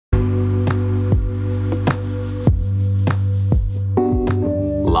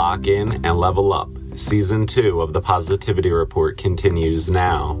Lock in and level up. Season 2 of the Positivity Report continues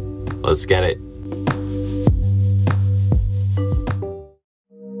now. Let's get it.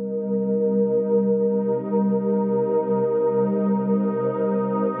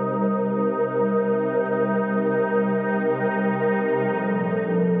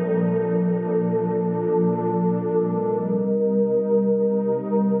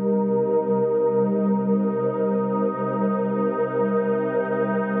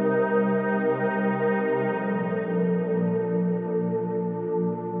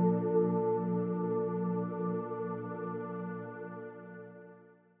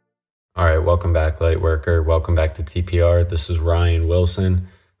 All right, welcome back, Lightworker. Welcome back to TPR. This is Ryan Wilson.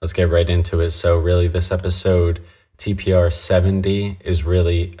 Let's get right into it. So really, this episode, TPR 70, is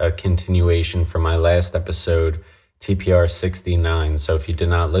really a continuation from my last episode, TPR 69. So if you did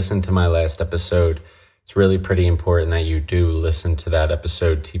not listen to my last episode, it's really pretty important that you do listen to that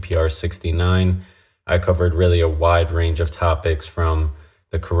episode, TPR 69. I covered really a wide range of topics from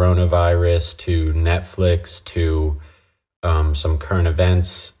the coronavirus to Netflix to some current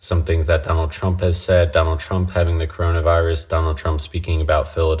events, some things that Donald Trump has said, Donald Trump having the coronavirus, Donald Trump speaking about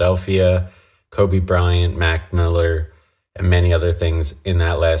Philadelphia, Kobe Bryant, Mac Miller, and many other things in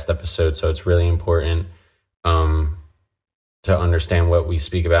that last episode. So it's really important to understand what we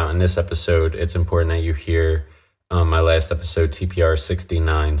speak about in this episode. It's important that you hear my last episode, TPR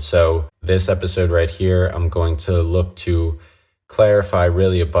 69. So this episode right here, I'm going to look to clarify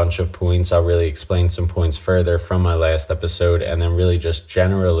really a bunch of points. I'll really explain some points further from my last episode, and then really just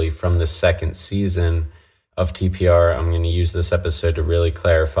generally from the second season of TPR, I'm going to use this episode to really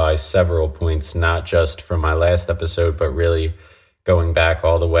clarify several points, not just from my last episode, but really going back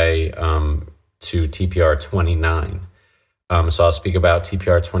all the way to TPR 29. So I'll speak about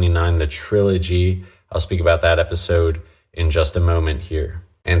TPR 29, the trilogy. I'll speak about that episode in just a moment here.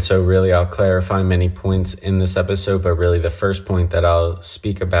 And so really I'll clarify many points in this episode, but really the first point that I'll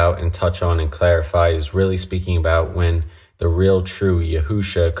speak about and touch on and clarify is really speaking about when the real true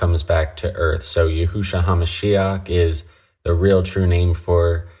Yahusha comes back to earth. So Yahusha HaMashiach is the real true name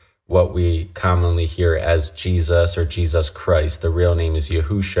for what we commonly hear as Jesus or Jesus Christ. The real name is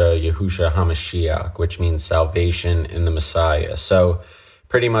Yahusha HaMashiach, which means salvation in the Messiah. So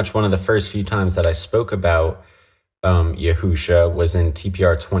pretty much one of the first few times that I spoke about Yahusha was in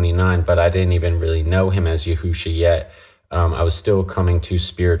TPR 29, but I didn't even really know him as Yahusha yet. I was still coming to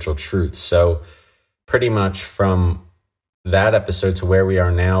spiritual truth. So pretty much from that episode to where we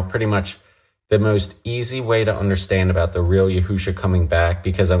are now, pretty much the most easy way to understand about the real Yahusha coming back,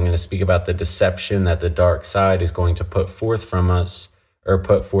 because I'm going to speak about the deception that the dark side is going to put forth from us, or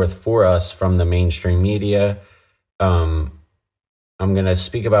put forth for us from the mainstream media. I'm going to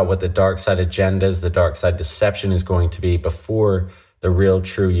speak about what the dark side agendas, the dark side deception is going to be before the real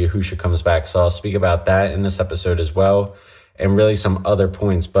true Yahusha comes back. So I'll speak about that in this episode as well, and really some other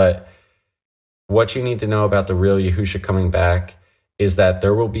points. But what you need to know about the real Yahusha coming back is that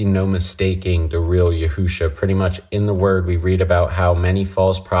there will be no mistaking the real Yahusha. Pretty much in the word, we read about how many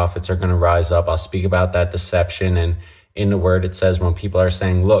false prophets are going to rise up. I'll speak about that deception. And in the word, it says when people are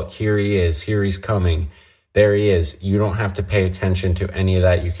saying, look, here he is, here he's coming, there he is. You don't have to pay attention to any of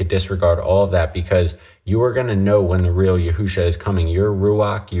that. You could disregard all of that, because you are going to know when the real Yahusha is coming. Your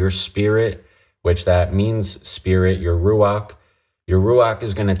Ruach, your spirit, which that means spirit, your Ruach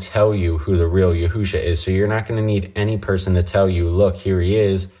is going to tell you who the real Yahusha is. So you're not going to need any person to tell you, look, here he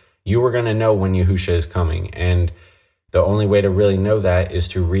is. You are going to know when Yahusha is coming. And the only way to really know that is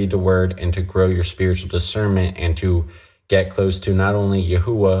to read the word and to grow your spiritual discernment and to get close to not only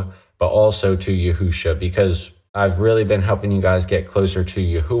Yahuwah, but also to Yahusha, because I've really been helping you guys get closer to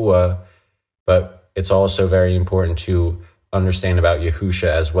Yahuwah, but it's also very important to understand about Yahusha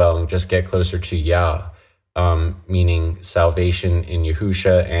as well and just get closer to Yah, meaning salvation in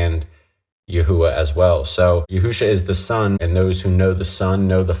Yahusha and Yahuwah as well. So Yahusha is the Son, and those who know the Son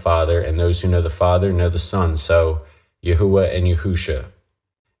know the Father, and those who know the Father know the Son. So Yahuwah and Yahusha.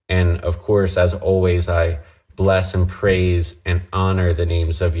 And of course, as always, I bless and praise and honor the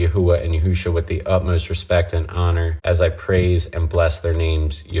names of Yahuwah and Yahusha with the utmost respect and honor as I praise and bless their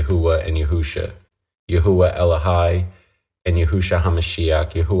names, Yahuwah and Yahusha. Yahuwah Elohai and Yahusha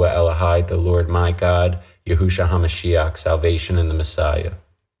HaMashiach. Yahuwah Elohai, the Lord my God. Yahusha HaMashiach, salvation in the Messiah.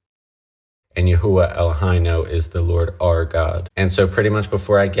 And Yahuwah Eloheinu is the Lord our God. And so pretty much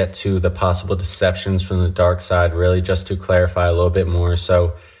before I get to the possible deceptions from the dark side, really just to clarify a little bit more.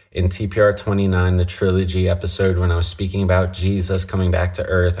 So in TPR 29, the trilogy episode, when I was speaking about Jesus coming back to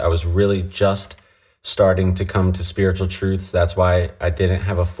earth, I was really just starting to come to spiritual truths. That's why I didn't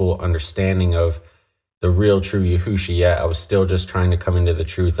have a full understanding of the real true Yahusha yet. I was still just trying to come into the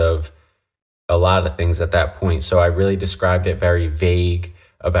truth of a lot of things at that point. So I really described it very vague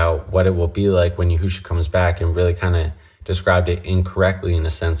about what it will be like when Yahusha comes back, and really kind of described it incorrectly in a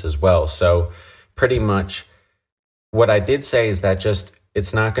sense as well. So pretty much what I did say is that just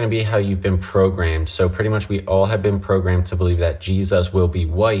it's not going to be how you've been programmed. So pretty much we all have been programmed to believe that Jesus will be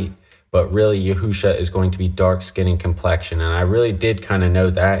white, but really Yahusha is going to be dark skin and complexion. And I really did kind of know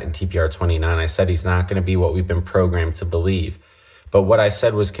that in TPR 29. I said he's not going to be what we've been programmed to believe. But what I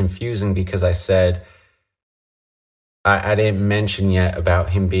said was confusing because I said I didn't mention yet about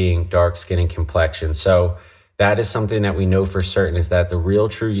him being dark skin and complexion. So that is something that we know for certain, is that the real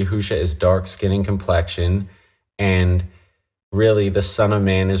true Yahusha is dark skin and complexion. And really the Son of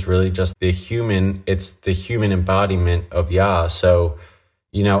Man is really just the human. It's the human embodiment of Yah. So,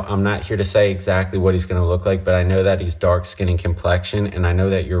 I'm not here to say exactly what he's going to look like, but I know that he's dark skin and complexion. And I know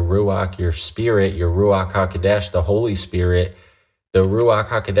that your Ruach, your spirit, your Ruach HaKodesh, the Holy Spirit, the Ruach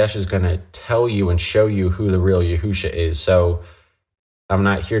HaKodesh is going to tell you and show you who the real Yahusha is. So I'm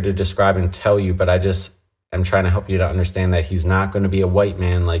not here to describe and tell you, but I'm trying to help you to understand that he's not going to be a white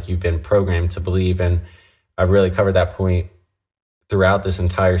man like you've been programmed to believe. And I've really covered that point throughout this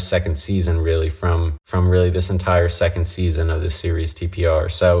entire second season, really, from really this entire second season of this series, TPR.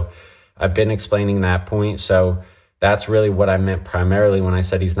 So I've been explaining that point. So that's really what I meant primarily when I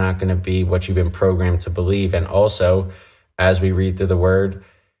said he's not going to be what you've been programmed to believe. And also, as we read through the word,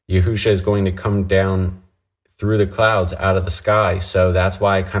 Yahusha is going to come down through the clouds out of the sky. So that's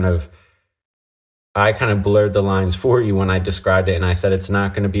why I kind of blurred the lines for you when I described it. And I said, it's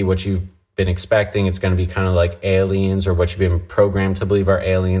not going to be what you've been expecting. It's going to be kind of like aliens, or what you've been programmed to believe are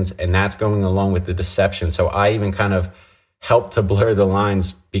aliens. And that's going along with the deception. So I even kind of helped to blur the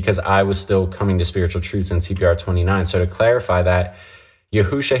lines because I was still coming to spiritual truths in TPR 29. So to clarify that,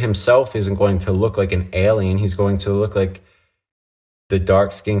 Yahusha himself isn't going to look like an alien. He's going to look like the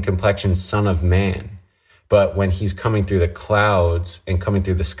dark skin complexion Son of Man. But when he's coming through the clouds and coming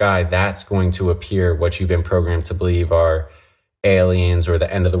through the sky, that's going to appear what you've been programmed to believe are aliens or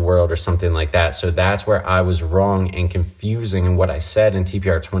the end of the world or something like that. So that's where I was wrong and confusing in what I said in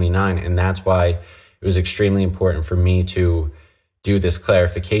TPR 29. And that's why it was extremely important for me to do this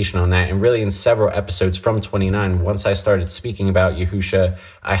clarification on that. And really in several episodes from 29, once I started speaking about Yahusha,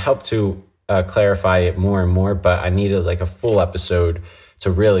 I helped to clarify it more and more, but I needed like a full episode to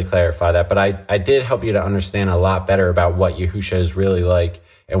really clarify that. But I did help you to understand a lot better about what Yahusha is really like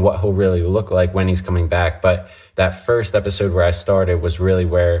and what he'll really look like when he's coming back. But that first episode where I started was really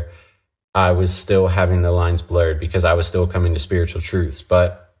where I was still having the lines blurred because I was still coming to spiritual truths.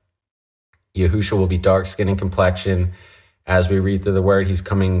 But Yahusha will be dark skin and complexion. As we read through the word, he's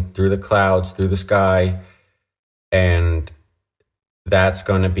coming through the clouds, through the sky. And that's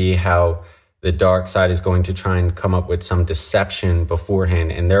going to be how the dark side is going to try and come up with some deception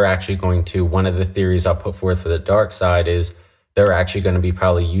beforehand. And they're actually going to, one of the theories I'll put forth for the dark side is they're actually going to be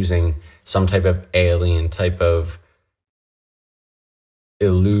probably using some type of alien type of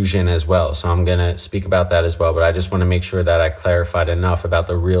illusion as well. So I'm going to speak about that as well. But I just want to make sure that I clarified enough about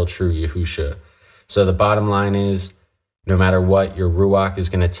the real true Yahusha. So the bottom line is, no matter what, your Ruach is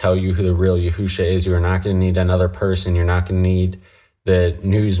going to tell you who the real Yahusha is. You're not going to need another person. You're not going to need the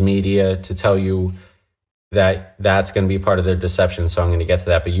news media to tell you that that's going to be part of their deception. So I'm going to get to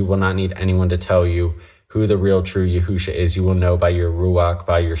that. But you will not need anyone to tell you who the real true Yahusha is. You will know by your Ruach,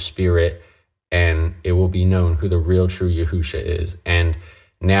 by your spirit, and it will be known who the real true Yahusha is. And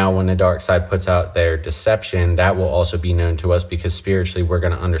now when the dark side puts out their deception, that will also be known to us because spiritually we're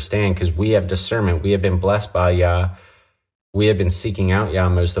going to understand because we have discernment. We have been blessed by Yah. We have been seeking out Yah,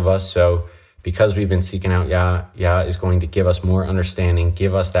 most of us. So because we've been seeking out Yah, Yah is going to give us more understanding,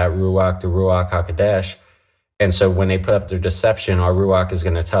 give us that Ruach, the Ruach HaKodesh. And so when they put up their deception, our Ruach is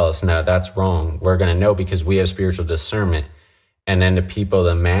going to tell us, no, that's wrong. We're going to know because we have spiritual discernment. And then the people,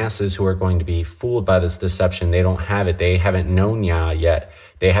 the masses who are going to be fooled by this deception, they don't have it. They haven't known Yah yet.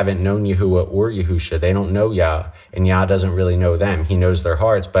 They haven't known Yahuwah or Yahusha. They don't know Yah, and Yah doesn't really know them. He knows their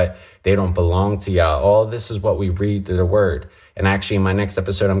hearts, but they don't belong to Yah. All this is what we read through the word. And actually, in my next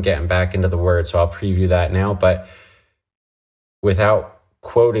episode, I'm getting back into the word, so I'll preview that now. But without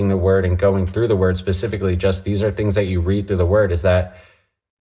quoting the word and going through the word specifically, just these are things that you read through the word, is that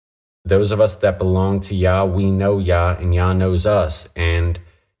those of us that belong to Yah, we know Yah, and Yah knows us. And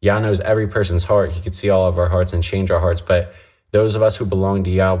Yah knows every person's heart. He could see all of our hearts and change our hearts. But those of us who belong to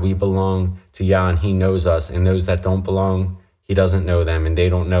Yah, we belong to Yah, and He knows us. And those that don't belong, He doesn't know them, and they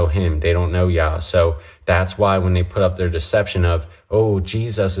don't know Him. They don't know Yah. So that's why when they put up their deception of, oh,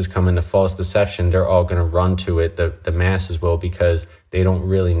 Jesus is coming, to false deception, they're all going to run to it. The masses will, because they don't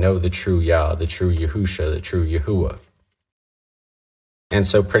really know the true Yah, the true Yahusha, the true Yahuwah. And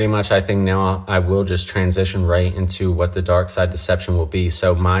so pretty much I think now I will just transition right into what the dark side deception will be.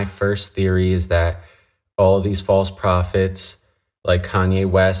 So my first theory is that all these false prophets like Kanye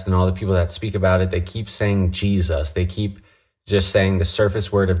West and all the people that speak about it, they keep saying Jesus. They keep just saying the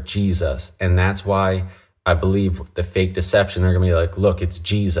surface word of Jesus. And that's why I believe the fake deception, they're going to be like, look, it's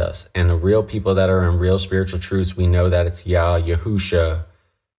Jesus. And the real people that are in real spiritual truths, we know that it's Yah, Yahusha,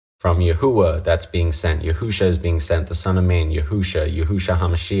 from Yahuwah that's being sent. Yahusha is being sent, the Son of Man, Yahusha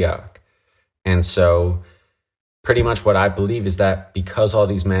HaMashiach. And so pretty much what I believe is that because all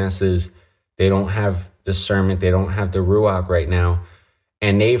these masses, they don't have discernment, they don't have the Ruach right now,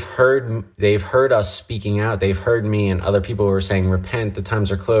 and they've heard us speaking out. They've heard me and other people who are saying, repent, the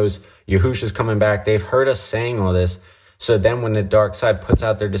times are closed, Yahusha's coming back. They've heard us saying all this. So then when the dark side puts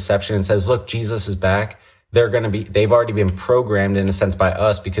out their deception and says, look, Jesus is back, they've already been programmed in a sense by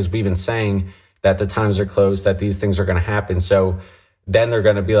us because we've been saying that the times are closed, that these things are going to happen. So then they're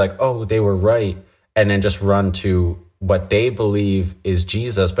going to be like, oh, they were right. And then just run to what they believe is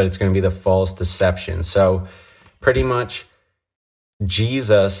Jesus, but it's going to be the false deception. So pretty much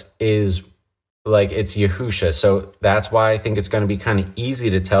Jesus is like, it's Yahusha. So that's why I think it's going to be kind of easy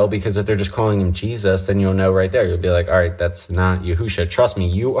to tell, because if they're just calling him Jesus, then you'll know right there. You'll be like, all right, that's not Yahusha. Trust me,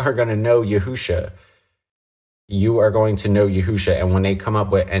 you are going to know Yahusha. You are going to know Yahusha. And when they come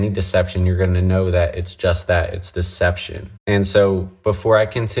up with any deception, you're going to know that it's just that, it's deception. And so before I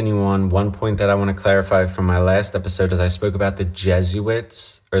continue on, one point that I want to clarify from my last episode is I spoke about the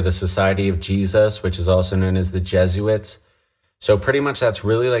Jesuits, or the Society of Jesus, which is also known as the Jesuits. So pretty much that's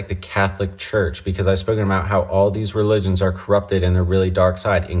really like the Catholic Church, because I've spoken about how all these religions are corrupted and they're really dark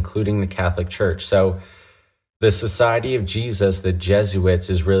side, including the Catholic Church. So the Society of Jesus, the Jesuits,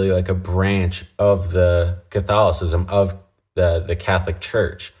 is really like a branch of the Catholicism, of the Catholic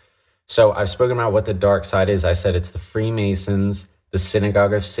Church. So I've spoken about what the dark side is. I said it's the Freemasons, the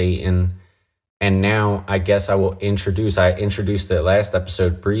Synagogue of Satan, and now I guess I introduced it last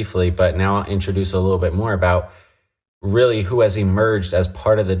episode briefly, but now I'll introduce a little bit more about really who has emerged as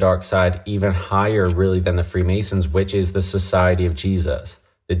part of the dark side even higher really than the Freemasons, which is the Society of Jesus,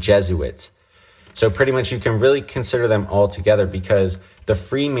 the Jesuits. So pretty much you can really consider them all together, because the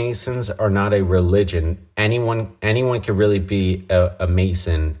Freemasons are not a religion. Anyone could really be a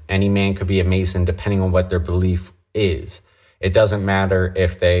Mason. Any man could be a Mason depending on what their belief is. It doesn't matter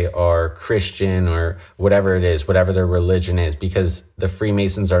if they are Christian or whatever it is, whatever their religion is, because the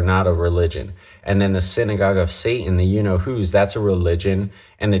Freemasons are not a religion. And then the Synagogue of Satan, the you-know-whos, that's a religion.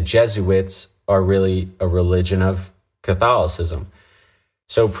 And the Jesuits are really a religion of Catholicism.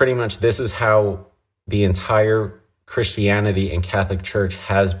 So pretty much this is how the entire Christianity and Catholic Church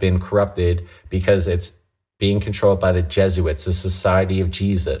has been corrupted, because it's being controlled by the Jesuits, the Society of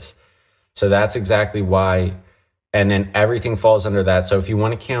Jesus. So that's exactly why. And then everything falls under that. So if you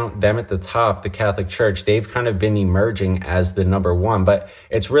want to count them at the top, the Catholic Church, they've kind of been emerging as the number one, but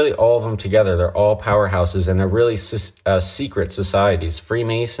it's really all of them together. They're all powerhouses, and they're really secret societies.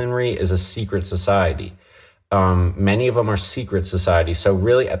 Freemasonry is a secret society. Many of them are secret societies. So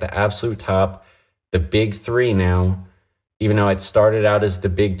really at the absolute top, the big three now, even though it started out as the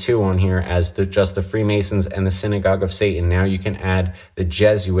big two on here as just the Freemasons and the Synagogue of Satan, now you can add the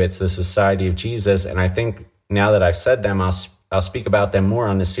Jesuits, the Society of Jesus. And I think now that I've said them, I'll speak about them more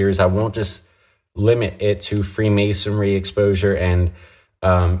on this series. I won't just limit it to Freemasonry exposure and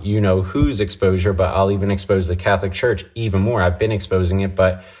you-know-who's exposure, but I'll even expose the Catholic Church even more. I've been exposing it,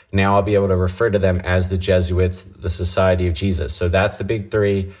 but now I'll be able to refer to them as the Jesuits, the Society of Jesus. So that's the big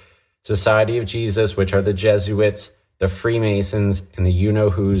three: Society of Jesus, which are the Jesuits, the Freemasons, and the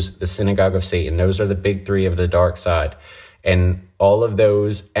you-know-who's, the Synagogue of Satan. Those are the big three of the dark side. And all of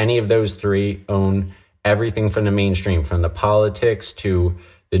those, any of those three own everything from the mainstream, from the politics to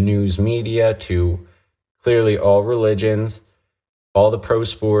the news media to clearly all religions, all the pro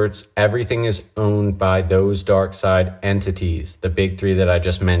sports. Everything is owned by those dark side entities, the big three that I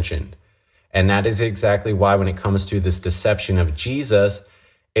just mentioned. And that is exactly why when it comes to this deception of Jesus,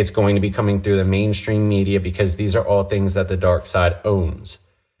 it's going to be coming through the mainstream media, because these are all things that the dark side owns.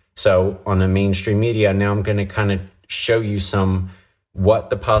 So on the mainstream media, now I'm going to kind of show you what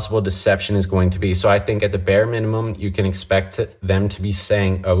the possible deception is going to be. So I think at the bare minimum, you can expect them to be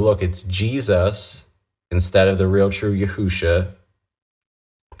saying, oh, look, it's Jesus instead of the real true Yahusha,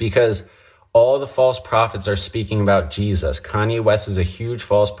 because all the false prophets are speaking about Jesus. Kanye West is a huge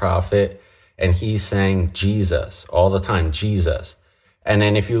false prophet, and he's saying Jesus all the time, Jesus. And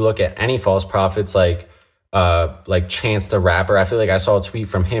then if you look at any false prophets, like Chance the Rapper, I feel like I saw a tweet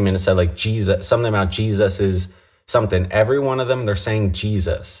from him and it said like Jesus, something about Jesus is something. Every one of them, they're saying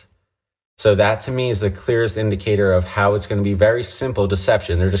Jesus. So that to me is the clearest indicator of how it's going to be very simple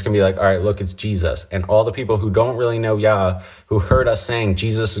deception. They're just going to be like, all right, look, it's Jesus. And all the people who don't really know Yah, who heard us saying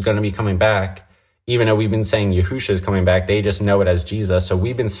Jesus is going to be coming back, even though we've been saying Yahusha is coming back, they just know it as Jesus. So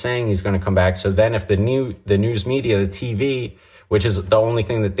we've been saying he's going to come back. So then if the news media, the TV, which is the only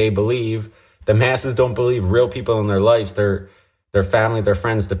thing that they believe, the masses don't believe real people in their lives, their family, their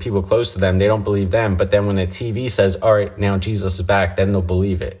friends, the people close to them, they don't believe them. But then when the TV says, all right, now Jesus is back, then they'll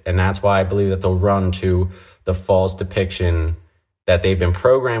believe it. And that's why I believe that they'll run to the false depiction that they've been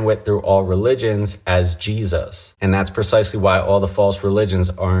programmed with through all religions as Jesus. And that's precisely why all the false religions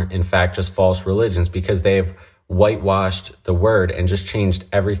aren't in fact just false religions, because they've whitewashed the word and just changed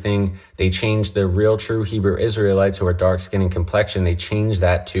everything. They changed the real true Hebrew Israelites who are dark skin and complexion. They changed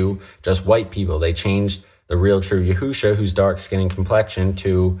that to just white people. They changed the real true Yahusha, who's dark skin and complexion,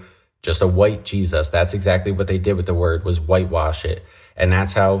 to just a white Jesus. That's exactly what they did with the word, was whitewash it. And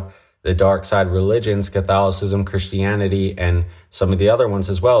that's how the dark side religions, Catholicism, Christianity, and some of the other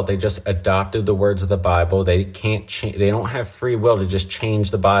ones as well, they just adopted the words of the Bible. They can't change. They don't have free will to just change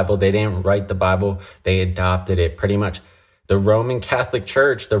the Bible. They didn't write the Bible. They adopted it. Pretty much the Roman Catholic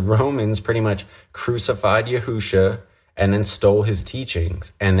Church, the Romans pretty much crucified Yahusha and then stole his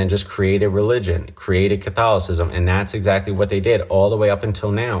teachings and then just created religion, created Catholicism. And that's exactly what they did all the way up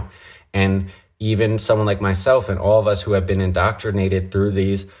until now. And even someone like myself and all of us who have been indoctrinated through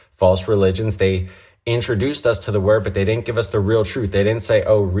these false religions, they introduced us to the word, but they didn't give us the real truth. They didn't say,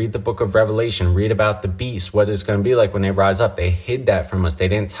 oh, read the book of Revelation, read about the beast, what it's going to be like when they rise up. They hid that from us. They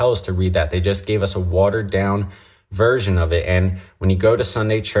didn't tell us to read that. They just gave us a watered down version of it. And when you go to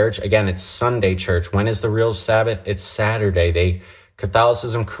Sunday church, again, it's Sunday church. When is the real Sabbath? It's Saturday.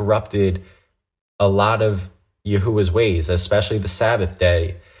 Catholicism corrupted a lot of Yahuwah's ways, especially the Sabbath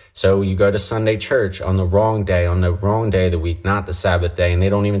day. So you go to Sunday church on the wrong day of the week, not the Sabbath day. And they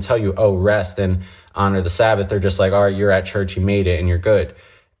don't even tell you, oh, rest and honor the Sabbath. They're just like, all right, you're at church, you made it, and you're good.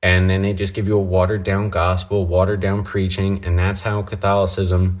 And then they just give you a watered down gospel, watered down preaching. And that's how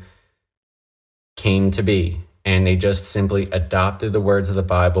Catholicism came to be. And they just simply adopted the words of the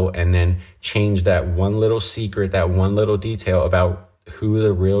Bible and then changed that one little secret, that one little detail about who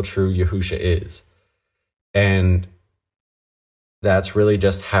the real true Yahusha is. And that's really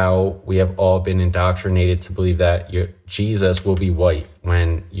just how we have all been indoctrinated to believe that Jesus will be white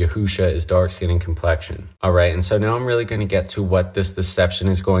when Yahusha is dark skin and complexion. All right, and so now I'm really going to get to what this deception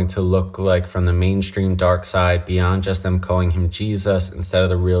is going to look like from the mainstream dark side, beyond just them calling him Jesus instead of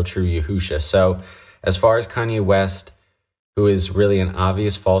the real true Yahusha. So as far as Kanye West, who is really an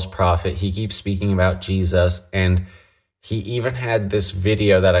obvious false prophet, he keeps speaking about Jesus. And he even had this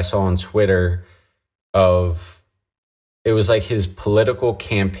video that I saw on Twitter of, it was like his political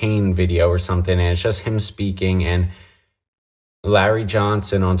campaign video or something. And it's just him speaking. And Larry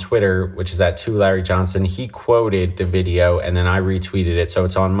Johnson on Twitter, which is at 2LarryJohnson, he quoted the video and then I retweeted it. So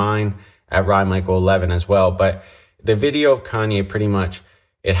it's on mine at RyMichael11 as well. But the video of Kanye pretty much,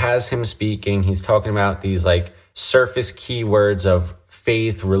 it has him speaking. He's talking about these like surface keywords of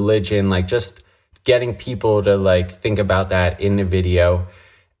faith, religion, like just getting people to like think about that in the video.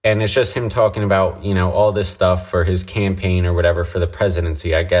 And it's just him talking about, you know, all this stuff for his campaign or whatever for the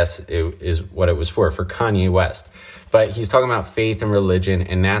presidency, I guess it is what it was for Kanye West. But he's talking about faith and religion.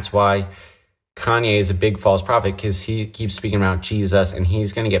 And that's why Kanye is a big false prophet, because he keeps speaking about Jesus and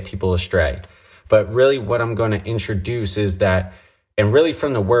he's going to get people astray. But really what I'm going to introduce is that, and really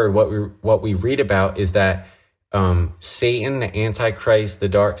from the word, what we read about is that Satan, the Antichrist, the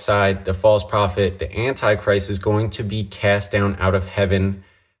dark side, the false prophet, the Antichrist is going to be cast down out of heaven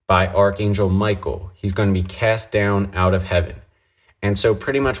by Archangel Michael. He's going to be cast down out of heaven. And so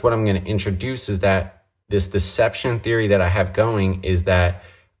pretty much what I'm going to introduce is that this deception theory that I have going is that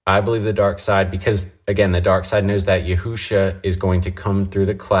I believe the dark side, because again, the dark side knows that Yahusha is going to come through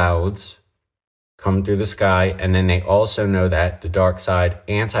the clouds, come through the sky, and then they also know that the dark side,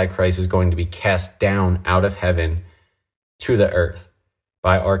 Antichrist, is going to be cast down out of heaven to the earth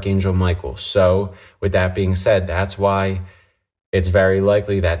by Archangel Michael. So with that being said, that's why it's very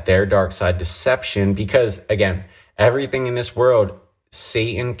likely that their dark side deception, because again, everything in this world,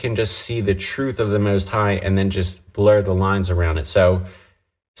 Satan can just see the truth of the Most High and then just blur the lines around it. So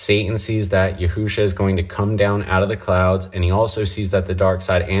Satan sees that Yahusha is going to come down out of the clouds, and he also sees that the dark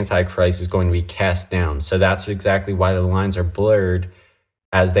side Antichrist is going to be cast down. So that's exactly why the lines are blurred,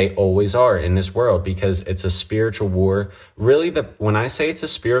 as they always are in this world, because it's a spiritual war. Really, when I say it's a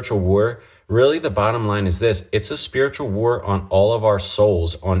spiritual war, really the bottom line is this: it's a spiritual war on all of our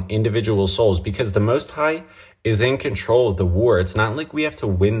souls, on individual souls, because the Most High is in control of the war. It's not like we have to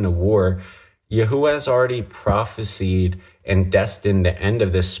win the war. Yahuwah has already prophesied and destined the end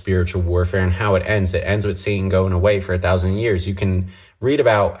of this spiritual warfare and how it ends. It ends with Satan going away for 1,000 years. You can read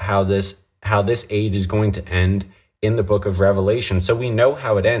about how this age is going to end in the book of Revelation. So we know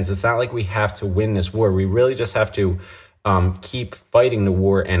how it ends. It's not like we have to win this war. We really just have to keep fighting the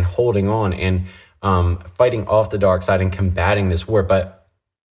war and holding on and fighting off the dark side and combating this war. But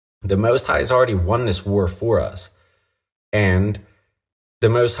the Most High has already won this war for us. And the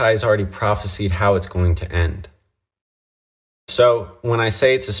Most High has already prophesied how it's going to end. So when I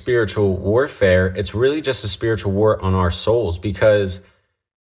say it's a spiritual warfare, it's really just a spiritual war on our souls, because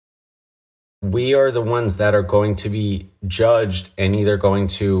we are the ones that are going to be judged and either going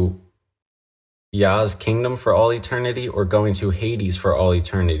to Yah's kingdom for all eternity or going to Hades for all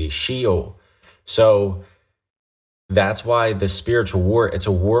eternity, Sheol. So that's why the spiritual war, it's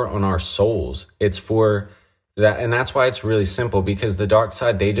a war on our souls. It's for that. And that's why it's really simple, because the dark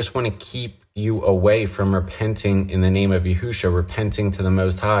side, they just want to keep you away from repenting in the name of Yahushua, repenting to the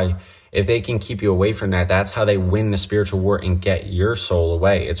Most High. If they can keep you away from that, that's how they win the spiritual war and get your soul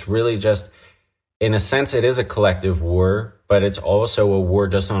away. It's really just, in a sense, it is a collective war, but it's also a war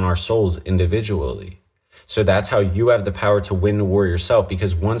just on our souls individually. So that's how you have the power to win the war yourself,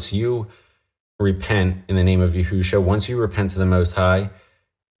 because once you repent in the name of Yahushua, once you repent to the Most High,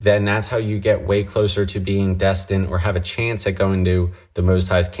 then that's how you get way closer to being destined or have a chance at going to the Most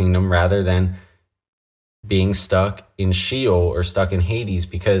High's kingdom, rather than being stuck in Sheol or stuck in Hades,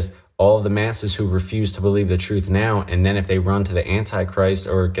 because all of the masses who refuse to believe the truth now, and then if they run to the Antichrist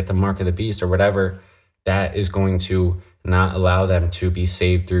or get the mark of the beast or whatever, that is going to not allow them to be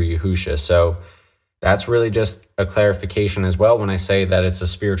saved through Yahushua. So that's really just a clarification as well when I say that it's a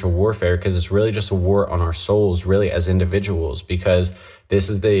spiritual warfare, because it's really just a war on our souls, really, as individuals, because this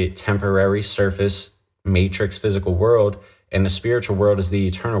is the temporary surface matrix physical world, and the spiritual world is the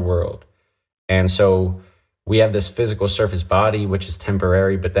eternal world. And so we have this physical surface body, which is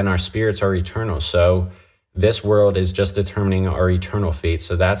temporary, but then our spirits are eternal. So this world is just determining our eternal fate.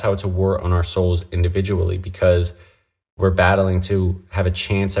 So that's how it's a war on our souls individually, because we're battling to have a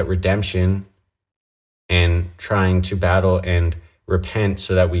chance at redemption and trying to battle and repent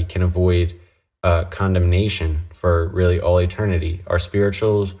so that we can avoid condemnation for really all eternity. The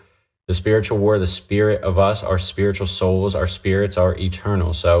spiritual war, the spirit of us, our spiritual souls, our spirits are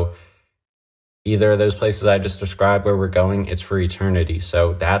eternal. So either of those places I just described where we're going, it's for eternity.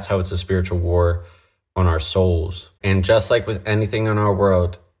 So that's how it's a spiritual war on our souls. And just like with anything in our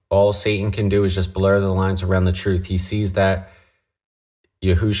world, all Satan can do is just blur the lines around the truth. He sees that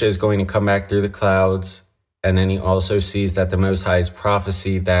Yahushua is going to come back through the clouds, and then he also sees that the Most High has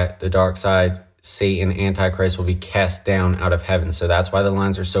prophesied that the dark side, Satan, Antichrist, will be cast down out of heaven. So that's why the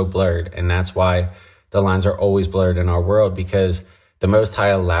lines are so blurred, and that's why the lines are always blurred in our world, because the Most High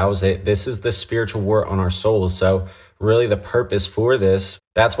allows it. This is the spiritual war on our souls. So really the purpose for this,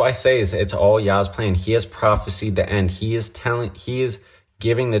 that's why I say it's all Yah's plan. He has prophesied the end. He is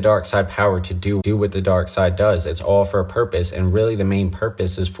giving the dark side power to do what the dark side does. It's all for a purpose. And really the main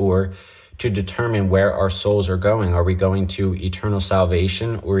purpose is to determine where our souls are going. Are we going to eternal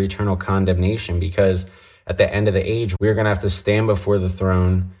salvation or eternal condemnation? Because at the end of the age, we're going to have to stand before the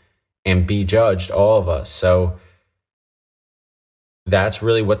throne and be judged, all of us. So that's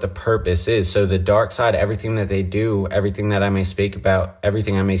really what the purpose is. So the dark side, everything that they do, everything I may speak about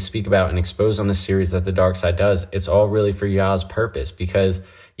and expose on this series that the dark side does, it's all really for Yah's purpose, because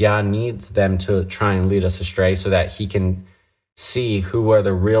Yah needs them to try and lead us astray so that he can see who are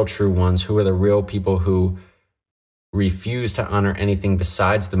the real true ones, who are the real people who refuse to honor anything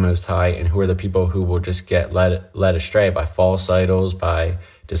besides the Most High, and who are the people who will just get led astray by false idols, by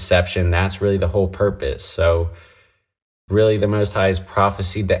deception. That's really the whole purpose. So really, the Most High has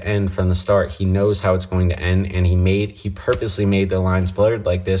prophesied the end from the start. He knows how it's going to end, and he purposely made the lines blurred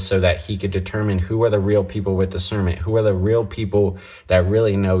like this so that he could determine who are the real people with discernment, who are the real people that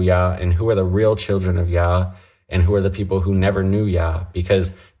really know Yah, and who are the real children of Yah, and who are the people who never knew Yah,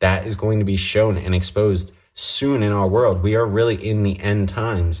 because that is going to be shown and exposed soon in our world. We are really in the end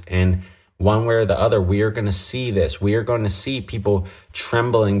times, and one way or the other, we are going to see this. We are going to see people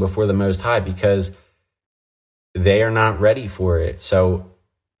trembling before the Most High, because they are not ready for it. So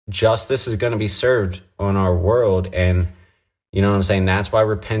justice is going to be served on our world. And you know what I'm saying? That's why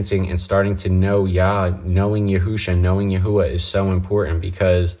repenting and starting to know Yah, knowing Yahushua, knowing Yahuwah is so important,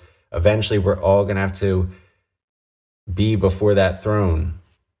 because eventually we're all going to have to be before that throne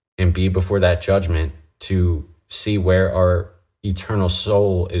and be before that judgment to see where our eternal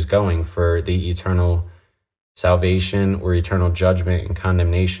soul is going for the eternal salvation or eternal judgment and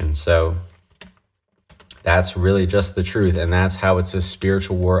condemnation. So that's really just the truth, and that's how it's a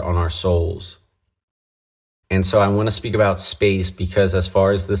spiritual war on our souls. And so I want to speak about space because as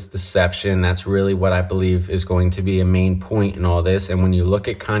far as this deception, that's really what I believe is going to be a main point in all this. And when you look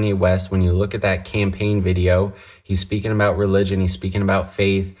at Kanye West, when you look at that campaign video, he's speaking about religion, he's speaking about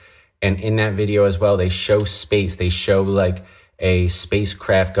faith. And in that video as well, they show space. They show like a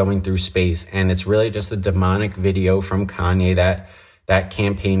spacecraft going through space. And it's really just a demonic video from Kanye. That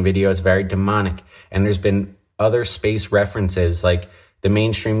campaign video is very demonic. And there's been other space references, like the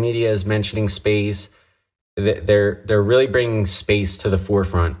mainstream media is mentioning space. They're really bringing space to the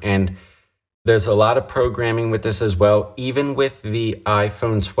forefront, and there's a lot of programming with this as well. Even with the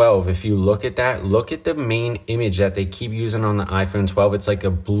iPhone 12, if you look at that, look at the main image that they keep using on the iPhone 12. It's like a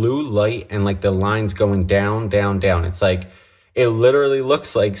blue light and like the lines going down, down, down. It's like, it literally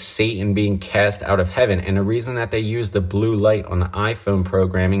looks like Satan being cast out of heaven. And the reason that they use the blue light on the iPhone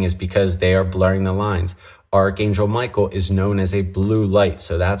programming is because they are blurring the lines. Archangel Michael is known as a blue light.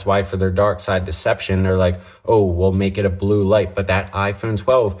 So that's why for their dark side deception, they're like, oh, we'll make it a blue light. But that iPhone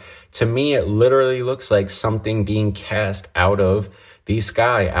 12, to me, it literally looks like something being cast out of the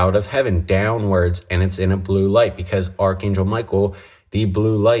sky, out of heaven, downwards. And it's in a blue light because Archangel Michael, the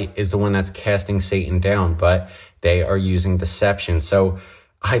blue light, is the one that's casting Satan down. But they are using deception. So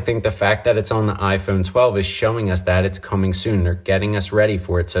I think the fact that it's on the iPhone 12 is showing us that it's coming soon. They're getting us ready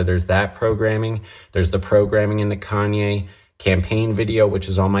for it. So there's that programming. There's the programming in the Kanye campaign video, which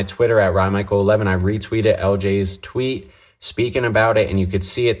is on my Twitter at RyMichael11. I retweeted LJ's tweet speaking about it, and you could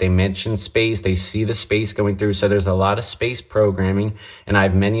see it. They mentioned space. They see the space going through. So there's a lot of space programming, and I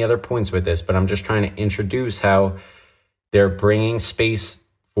have many other points with this, but I'm just trying to introduce how they're bringing space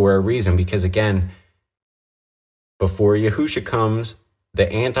for a reason. Because again, before Yahusha comes, the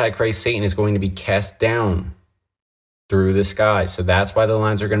Antichrist Satan is going to be cast down through the sky. So that's why the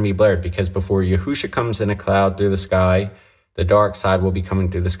lines are going to be blurred, because before Yahusha comes in a cloud through the sky, the dark side will be coming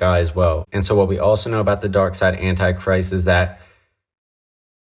through the sky as well. And so what we also know about the dark side Antichrist is that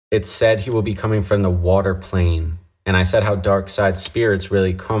it's said he will be coming from the water plane. And I said how dark side spirits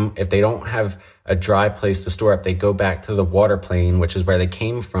really come, if they don't have a dry place to store up, they go back to the water plane, which is where they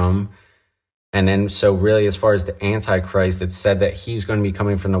came from. And then, so really, as far as the Antichrist, it's said that he's going to be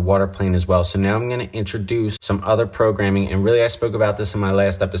coming from the water plane as well. So now I'm going to introduce some other programming. And really, I spoke about this in my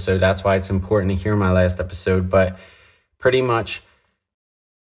last episode. That's why it's important to hear my last episode. But pretty much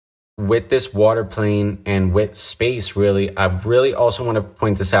with this water plane and with space, really, I really also want to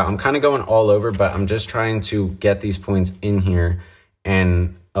point this out. I'm kind of going all over, but I'm just trying to get these points in here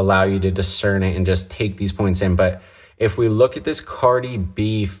and allow you to discern it and just take these points in. But if we look at this Cardi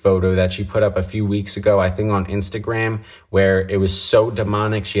B photo that she put up a few weeks ago, I think on Instagram, where it was so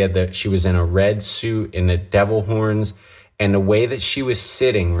demonic, she was in a red suit and the devil horns, and the way that she was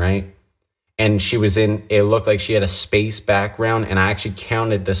sitting, right? And it looked like she had a space background, and I actually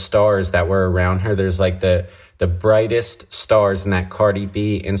counted the stars that were around her. There's like the brightest stars in that Cardi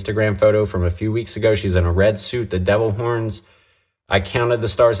B Instagram photo from a few weeks ago. She's in a red suit, the devil horns. I counted the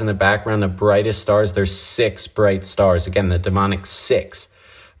stars in the background, the brightest stars. There's 6 bright stars. Again, the demonic 6.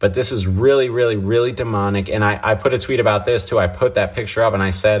 But this is really, really, really demonic. And I put a tweet about this too. I put that picture up and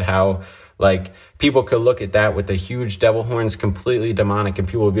I said how like people could look at that with the huge devil horns, completely demonic. And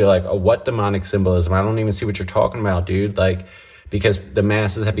people would be like, oh, what demonic symbolism? I don't even see what you're talking about, dude. Like, because the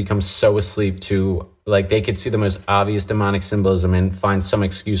masses have become so asleep to, like, they could see the most obvious demonic symbolism and find some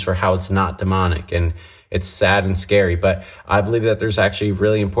excuse for how it's not demonic. And it's sad and scary, but I believe that there's actually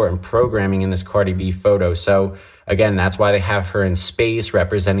really important programming in this Cardi B photo. So again, that's why they have her in space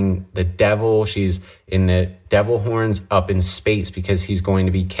representing the devil. She's in the devil horns up in space because he's going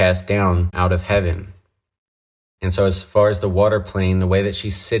to be cast down out of heaven. And so as far as the water plane, the way that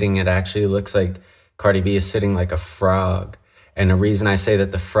she's sitting, it actually looks like Cardi B is sitting like a frog. And the reason I say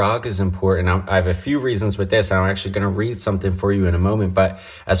that the frog is important, I have a few reasons with this. I'm actually going to read something for you in a moment. But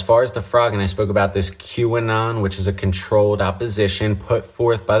as far as the frog, and I spoke about this QAnon, which is a controlled opposition put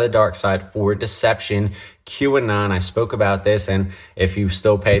forth by the dark side for deception. QAnon, I spoke about this. And if you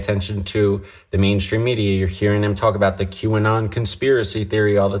still pay attention to the mainstream media, you're hearing them talk about the QAnon conspiracy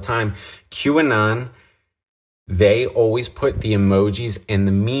theory all the time. QAnon, they always put the emojis and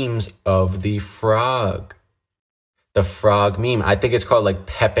the memes of the frog. The frog meme. I think it's called like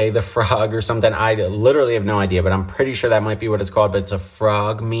Pepe the Frog or something. I literally have no idea, but I'm pretty sure that might be what it's called. But it's a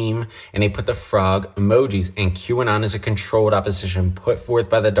frog meme, and they put the frog emojis. And QAnon is a controlled opposition put forth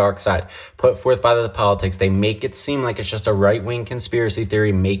by the dark side, put forth by the politics. They make it seem like it's just a right-wing conspiracy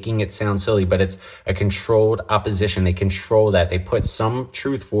theory, making it sound silly, but it's a controlled opposition. They control that. They put some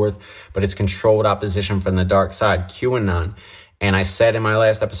truth forth, but it's controlled opposition from the dark side, QAnon. And I said in my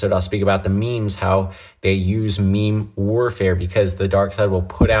last episode, I'll speak about the memes, how they use meme warfare because the dark side will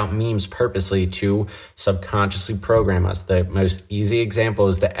put out memes purposely to subconsciously program us. The most easy example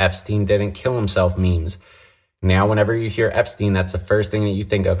is the Epstein didn't kill himself memes. Now, whenever you hear Epstein, that's the first thing that you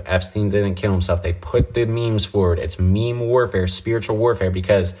think of. Epstein didn't kill himself. They put the memes forward. It's meme warfare, spiritual warfare,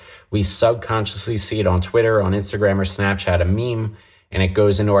 because we subconsciously see it on Twitter, on Instagram, or Snapchat, a meme, and it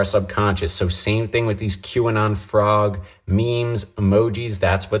goes into our subconscious. So same thing with these QAnon frog memes, emojis.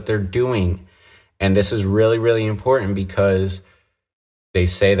 That's what they're doing. And this is really, really important because they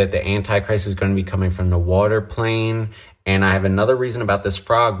say that the Antichrist is going to be coming from the water plane. And I have another reason about this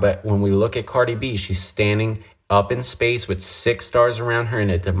frog, but when we look at Cardi B, she's standing up in space with 6 stars around her in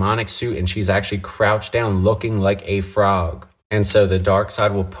a demonic suit, and she's actually crouched down looking like a frog. And so the dark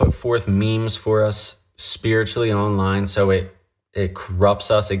side will put forth memes for us spiritually online, so it corrupts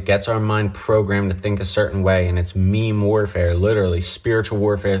us. It gets our mind programmed to think a certain way, and it's meme warfare, literally spiritual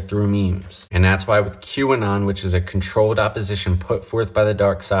warfare through memes. And that's why with QAnon, which is a controlled opposition put forth by the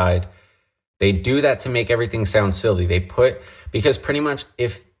dark side, they do that to make everything sound silly. Because pretty much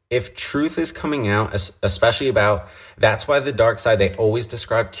if truth is coming out, especially about, that's why the dark side, they always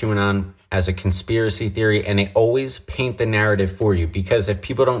describe QAnon as a conspiracy theory, and they always paint the narrative for you. Because if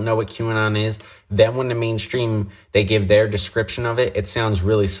people don't know what QAnon is, then when the mainstream, they give their description of it, it sounds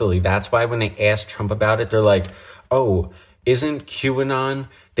really silly. That's why when they ask Trump about it, they're like, oh, isn't QAnon,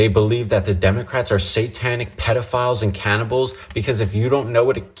 they believe that the Democrats are satanic pedophiles and cannibals? Because if you don't know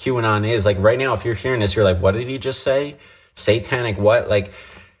what a QAnon is, like right now, if you're hearing this, you're like, what did he just say? Satanic what? Like,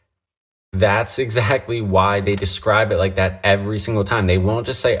 that's exactly why they describe it like that every single time. They won't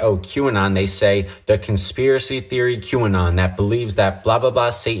just say, oh, QAnon. They say the conspiracy theory QAnon that believes that blah, blah,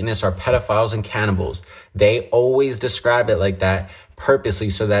 blah Satanists are pedophiles and cannibals. They always describe it like that purposely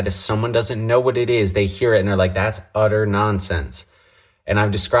so that if someone doesn't know what it is, they hear it and they're like, that's utter nonsense. And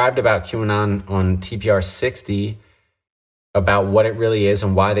I've described about QAnon on TPR 60 about what it really is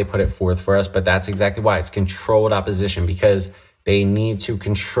and why they put it forth for us. But that's exactly why. It's controlled opposition, because they need to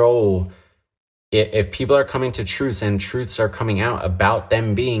control. If people are coming to truths and truths are coming out about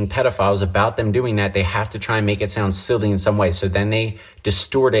them being pedophiles, about them doing that, they have to try and make it sound silly in some way. So then they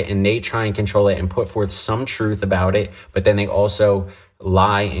distort it and they try and control it and put forth some truth about it. But then they also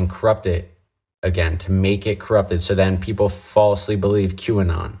lie and corrupt it again to make it corrupted. So then people falsely believe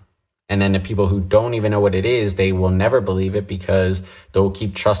QAnon. And then the people who don't even know what it is, they will never believe it because they'll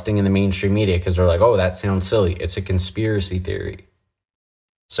keep trusting in the mainstream media because they're like, oh, that sounds silly. It's a conspiracy theory.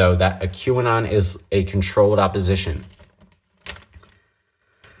 So that a QAnon is a controlled opposition.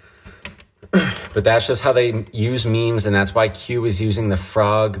 But that's just how they use memes, and that's why Q is using the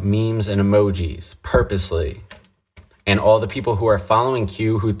frog memes and emojis purposely. And all the people who are following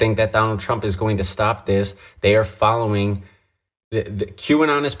Q who think that Donald Trump is going to stop this, they are following. The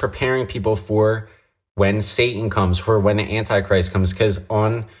QAnon is preparing people for when Satan comes, for when the Antichrist comes, because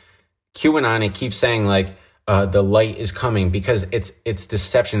on QAnon it keeps saying like, the light is coming, because it's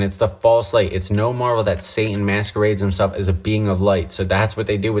deception. It's the false light. It's no marvel that Satan masquerades himself as a being of light. So that's what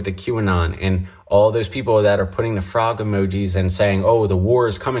they do with the QAnon. And all those people that are putting the frog emojis and saying, oh, the war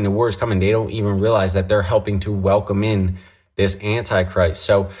is coming, the war is coming. They don't even realize that they're helping to welcome in this Antichrist.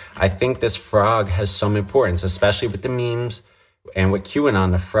 So I think this frog has some importance, especially with the memes and with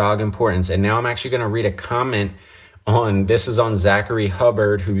QAnon, the frog importance. And now I'm actually going to read a comment this is on Zachary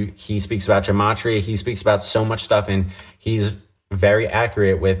Hubbard, who he speaks about gematria. He speaks about so much stuff, and he's very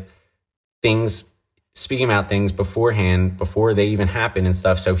accurate with things, speaking about things beforehand, before they even happen and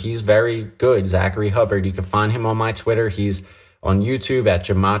stuff. So he's very good, Zachary Hubbard. You can find him on my Twitter. He's on YouTube at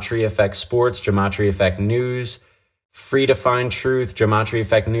Gematria Effect Sports, Gematria Effect News, Free to Find Truth, Gematria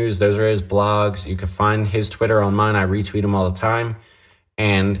Effect News. Those are his blogs. You can find his Twitter on mine. I retweet him all the time.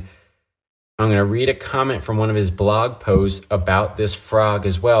 And I'm going to read a comment from one of his blog posts about this frog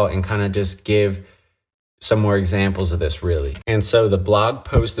as well, and kind of just give some more examples of this, really. And so the blog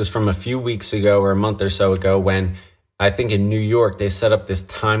post is from a few weeks ago or a month or so ago, when I think in New York they set up this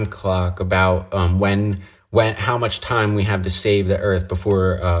time clock about when how much time we have to save the earth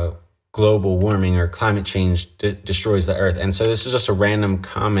before global warming or climate change destroys the earth. And so this is just a random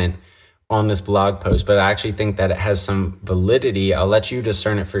comment on this blog post, but I actually think that it has some validity. I'll let you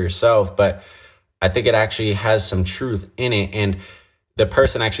discern it for yourself, but I think it actually has some truth in it. And the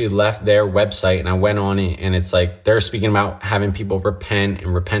person actually left their website, and I went on it, and it's like they're speaking about having people repent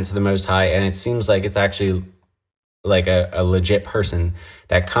to the Most High, and it seems like it's actually like a legit person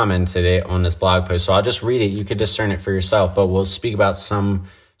that commented it on this blog post. So I'll just read it. You could discern it for yourself, but we'll speak about some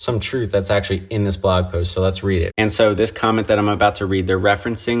some truth that's actually in this blog post. So let's read it. And so this comment that I'm about to read, they're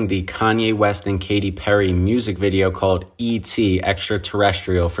referencing the Kanye West and Katy Perry music video called E.T.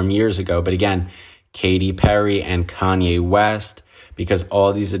 Extraterrestrial from years ago. But again, Katy Perry and Kanye West, because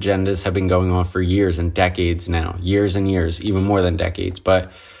all these agendas have been going on for years and decades now, years and years, even more than decades.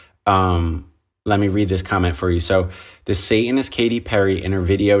 But let me read this comment for you. So the Satanist Katy Perry in her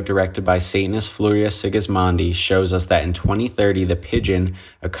video directed by Satanist Floria Sigismondi shows us that in 2030, the pigeon,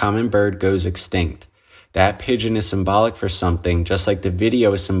 a common bird, goes extinct. That pigeon is symbolic for something, just like the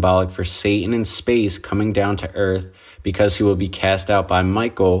video is symbolic for Satan in space coming down to earth because he will be cast out by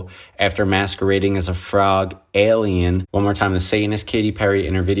Michael after masquerading as a frog alien. One more time, the Satanist Katy Perry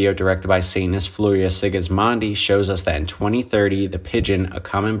in her video directed by Satanist Floria Sigismondi shows us that in 2030, the pigeon, a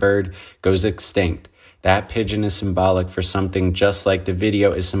common bird, goes extinct. That pigeon is symbolic for something just like the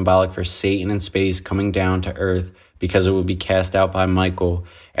video is symbolic for Satan in space coming down to earth because it will be cast out by Michael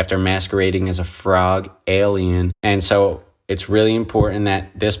after masquerading as a frog alien. And so it's really important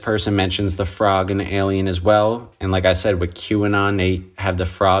that this person mentions the frog and the alien as well. And like I said, with QAnon, they have the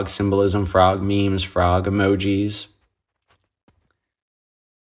frog symbolism, frog memes, frog emojis.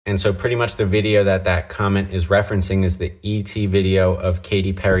 And so pretty much the video that comment is referencing is the E.T. video of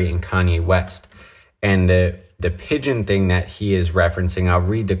Katy Perry and Kanye West. And the pigeon thing that he is referencing, I'll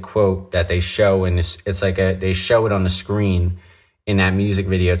read the quote that they show, and it's like they show it on the screen in that music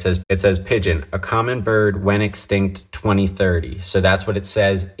video. It says pigeon, a common bird went extinct 2030. So that's what it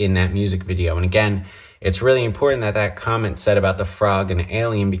says in that music video. And again, it's really important that comment said about the frog and the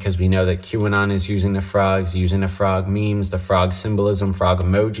alien, because we know that QAnon is using the frogs, using the frog memes, the frog symbolism, frog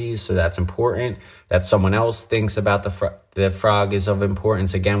emojis. So that's important that someone else thinks about the frog is of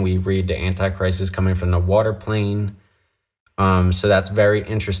importance. Again, we read the Antichrist is coming from the water plane. So that's very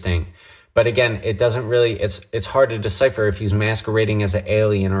interesting. But again, it doesn't really, it's hard to decipher if he's masquerading as an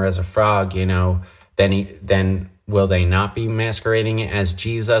alien or as a frog, then will they not be masquerading it as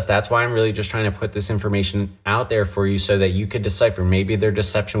Jesus? That's why I'm really just trying to put this information out there for you so that you could decipher. Maybe their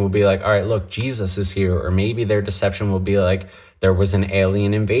deception will be like, all right, look, Jesus is here. Or maybe their deception will be like, there was an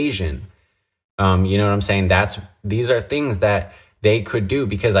alien invasion. You know what I'm saying? These are things that they could do,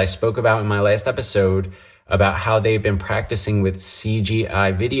 because I spoke about in my last episode about how they've been practicing with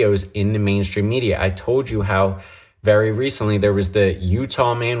CGI videos in the mainstream media. I told you how very recently there was the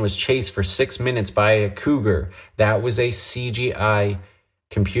Utah man was chased for 6 minutes by a cougar. That was a CGI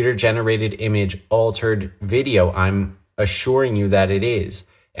computer generated image altered video. I'm assuring you that it is.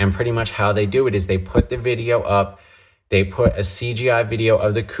 And pretty much how they do it is they put the video up. They put a CGI video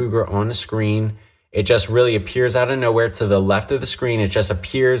of the cougar on the screen. It just really appears out of nowhere to the left of the screen. It just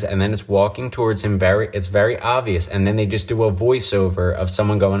appears, and then it's walking towards him. It's very obvious. And then they just do a voiceover of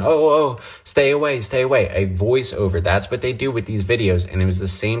someone going, oh, stay away, stay away. A voiceover. That's what they do with these videos. And it was the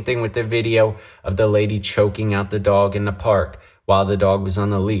same thing with the video of the lady choking out the dog in the park while the dog was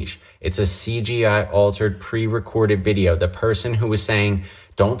on the leash. It's a CGI altered pre-recorded video. The person who was saying,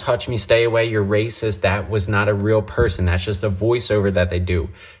 don't touch me, stay away, you're racist, that was not a real person. That's just a voiceover that they do.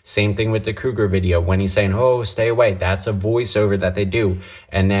 Same thing with the cougar video. When he's saying, oh, stay away, that's a voiceover that they do.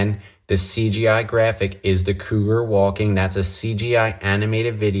 And then the CGI graphic is the cougar walking. That's a CGI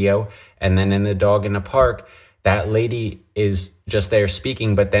animated video. And then in the dog in the park, that lady is just there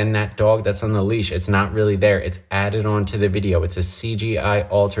speaking, but then that dog that's on the leash, it's not really there. It's added onto the video. It's a CGI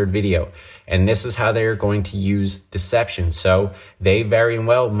altered video. And this is how they're going to use deception. So they very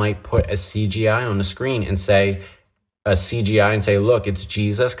well might put a CGI on the screen and say, look, it's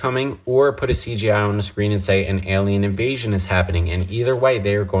Jesus coming, or put a CGI on the screen and say an alien invasion is happening. And either way,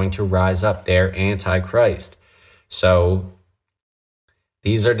 they're going to rise up their Antichrist. So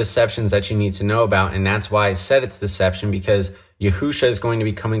these are deceptions that you need to know about, and that's why I said it's deception, because Yahusha is going to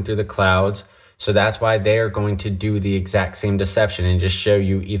be coming through the clouds, so that's why they are going to do the exact same deception and just show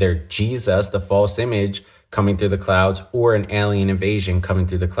you either Jesus, the false image, coming through the clouds, or an alien invasion coming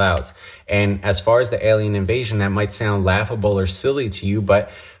through the clouds. And as far as the alien invasion, that might sound laughable or silly to you,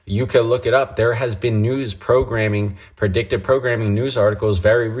 but you could look it up. There has been predictive programming news articles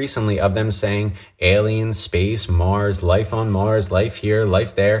very recently of them saying alien, space, Mars, life on Mars, life here,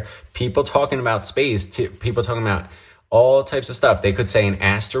 life there. People talking about space, people talking about all types of stuff. They could say an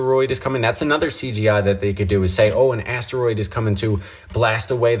asteroid is coming. That's another CGI that they could do, is say, oh, an asteroid is coming to blast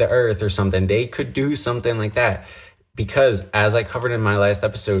away the Earth or something. They could do something like that, Because as I covered in my last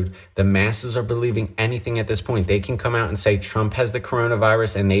episode, the masses are believing anything at this point. They can come out and say Trump has the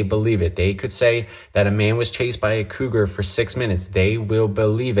coronavirus and they believe it. They could say that a man was chased by a cougar for 6 minutes. They will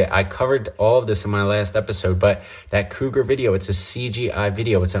believe it. I covered all of this in my last episode, but that cougar video, it's a CGI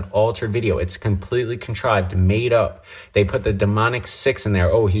video. It's an altered video. It's completely contrived, made up. They put the demonic 6 in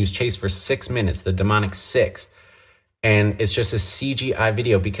there. Oh, he was chased for 6 minutes, the demonic 6. And it's just a CGI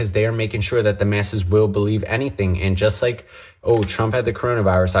video because they are making sure that the masses will believe anything. And just like, oh, Trump had the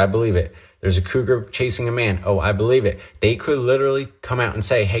coronavirus, I believe it. There's a cougar chasing a man. Oh, I believe it. They could literally come out and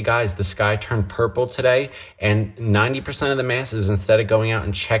say, hey guys, the sky turned purple today. And 90% of the masses, instead of going out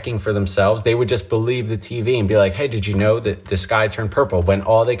and checking for themselves, they would just believe the TV and be like, hey, did you know that the sky turned purple? When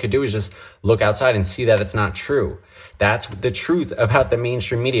all they could do is just look outside and see that it's not true. That's the truth about the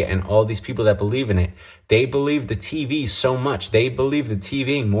mainstream media and all these people that believe in it. They believe the TV so much. They believe the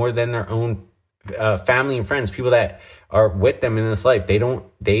TV more than their own family and friends, people that are with them in this life. They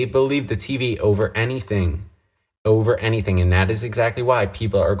believe the TV over anything. And that is exactly why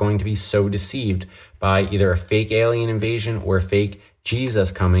people are going to be so deceived by either a fake alien invasion or a fake Jesus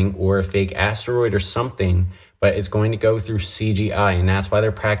coming or a fake asteroid or something. But it's going to go through CGI, and that's why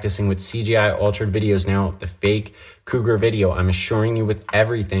they're practicing with CGI altered videos now. The fake cougar video, I'm assuring you with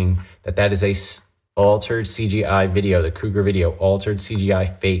everything that is a altered CGI video. The cougar video, altered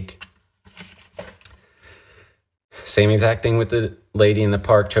CGI, fake. Same exact thing with the lady in the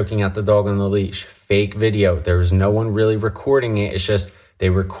park choking out the dog on the leash. Fake video. There was no one really recording it. It's just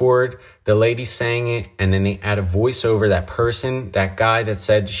they record the lady saying it, and then they add a voiceover. That person, that guy that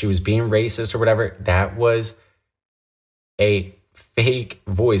said she was being racist or whatever, that was a fake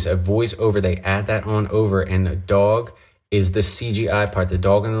voice, a voiceover. They add that on over, and the dog is the CGI part. The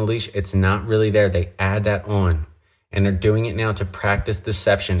dog on the leash, it's not really there. They add that on, and they're doing it now to practice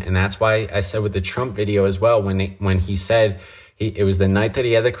deception. And that's why I said with the Trump video as well, when he said it was the night that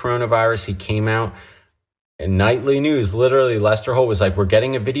he had the coronavirus, he came out in nightly news. Literally, Lester Holt was like, we're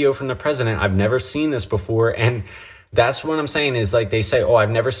getting a video from the president. I've never seen this before. And that's what I'm saying is, like, they say, oh,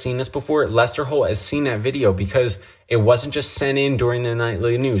 I've never seen this before. Lester Holt has seen that video because it wasn't just sent in during the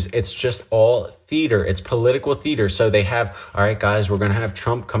nightly news. It's just all theater. It's political theater. So they have, all right, guys, we're going to have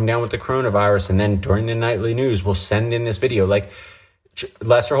Trump come down with the coronavirus. And then during the nightly news, we'll send in this video. Like,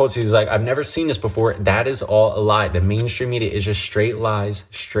 Lester Holt, he's like, I've never seen this before. That is all a lie. The mainstream media is just straight lies,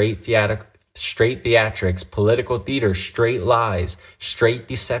 straight theatrics, political theater, straight lies, straight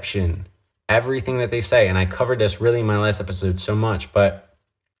deception. Everything that they say, and I covered this really in my last episode so much, but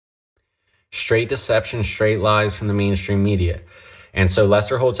straight deception, straight lies from the mainstream media. And so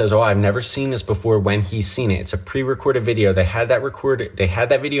Lester Holt says, oh, I've never seen this before, when he's seen it. It's a pre-recorded video. They had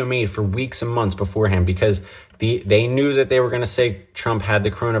that video made for weeks and months beforehand because they knew that they were going to say Trump had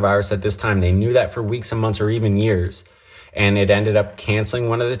the coronavirus at this time. They knew that for weeks and months or even years. And it ended up canceling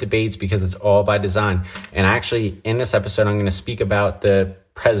one of the debates because it's all by design. And actually, in this episode, I'm going to speak about the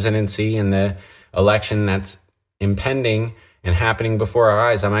presidency and the election that's impending and happening before our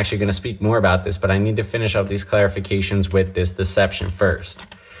eyes. I'm actually going to speak more about this, but I need to finish up these clarifications with this deception first.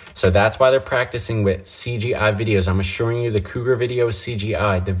 So that's why they're practicing with CGI videos. I'm assuring you the cougar video is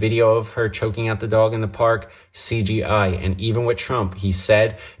CGI. The video of her choking out the dog in the park, CGI. And even with Trump, he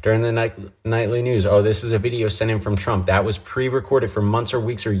said during the nightly news, oh, this is a video sent in from Trump. That was pre-recorded for months or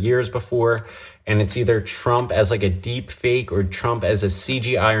weeks or years before. And it's either Trump as like a deep fake or Trump as a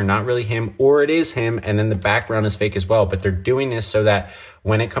CGI or not really him, or it is him. And then the background is fake as well. But they're doing this so that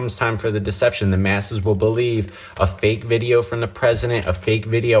when it comes time for the deception, the masses will believe a fake video from the president, a fake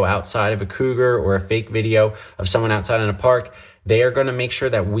video outside of a cougar, or a fake video of someone outside in a park. They are going to make sure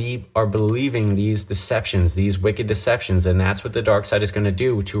that we are believing these deceptions, these wicked deceptions. And that's what the dark side is going to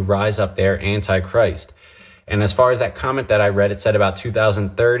do to rise up their antichrist. And as far as that comment that I read, it said about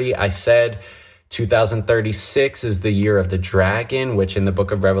 2030, I said 2036 is the year of the dragon, which in the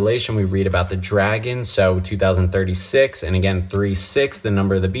book of Revelation, we read about the dragon. So 2036, and again, 36, the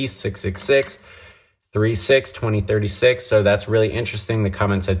number of the beast, 666, 36, 2036. So that's really interesting. The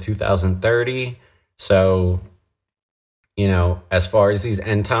comment said 2030. So, you know, as far as these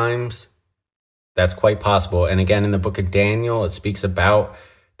end times, that's quite possible. And again, in the book of Daniel, it speaks about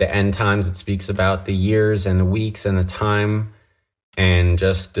the end times. It speaks about the years and the weeks and the time, and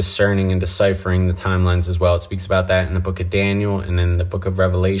just discerning and deciphering the timelines as well. It speaks about that in the book of Daniel. And then the book of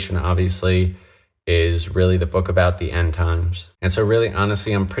Revelation, obviously, is really the book about the end times. And so really,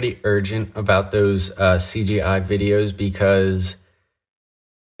 honestly, I'm pretty urgent about those CGI videos, because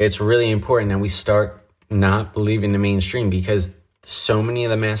it's really important that we start not believing the mainstream, because So many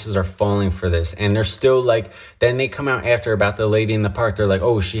of the masses are falling for this, and they're still like, then they come out after about the lady in the park. They're like,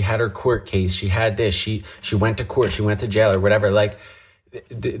 oh, she had her court case. She had this. She went to court. She went to jail or whatever. Like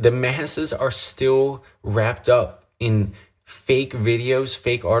the masses are still wrapped up in fake videos,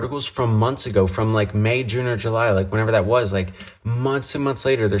 fake articles from months ago, from like May, June, or July, like whenever that was, like months and months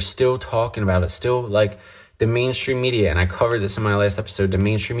later, they're still talking about it. Still like the mainstream media, and I covered this in my last episode, the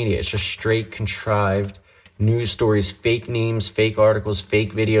mainstream media, it's just straight contrived news stories, fake names, fake articles,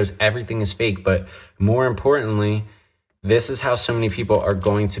 fake videos, everything is fake. But more importantly, this is how so many people are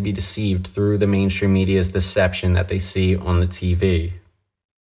going to be deceived through the mainstream media's deception that they see on the TV.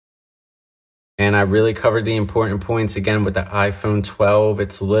 And I really covered the important points again with the iPhone 12.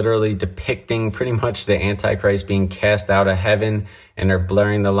 It's literally depicting pretty much the Antichrist being cast out of heaven, and they're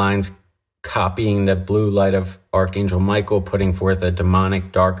blurring the lines, copying the blue light of Archangel Michael, putting forth a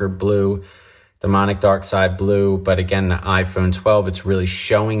demonic darker blue, demonic dark side blue. But again, the iPhone 12, it's really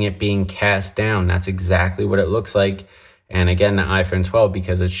showing it being cast down. That's exactly what it looks like. And again, the iPhone 12,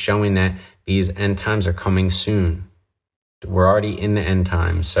 because it's showing that these end times are coming soon. We're already in the end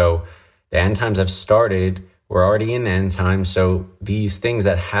times. So the end times have started. We're already in the end times. So these things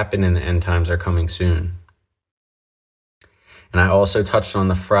that happen in the end times are coming soon. And I also touched on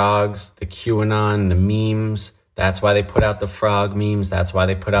the frogs, the QAnon, the memes. That's why they put out the frog memes. That's why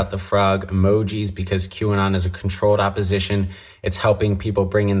they put out the frog emojis, because QAnon is a controlled opposition. It's helping people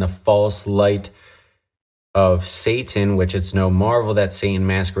bring in the false light of Satan, which it's no marvel that Satan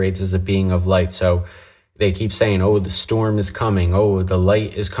masquerades as a being of light. So they keep saying, oh, the storm is coming. Oh, the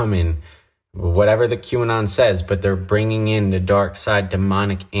light is coming. Whatever the QAnon says, but they're bringing in the dark side,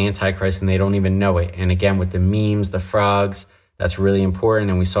 demonic Antichrist, and they don't even know it. And again, with the memes, the frogs, that's really important.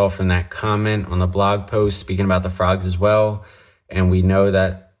 And we saw from that comment on the blog post speaking about the frogs as well. And we know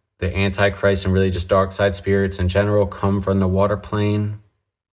that the Antichrist and really just dark side spirits in general come from the water plane.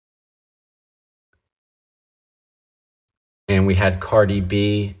 And we had Cardi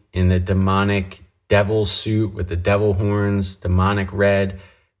B in the demonic devil suit with the devil horns, demonic red,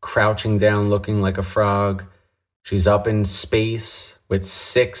 crouching down looking like a frog. She's up in space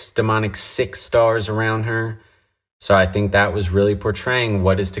with demonic six stars around her. So I think that was really portraying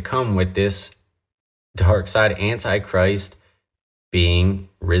what is to come with this dark side Antichrist being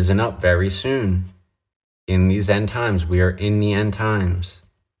risen up very soon. In these end times, we are in the end times.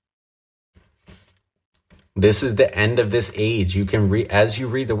 This is the end of this age. You can read, as you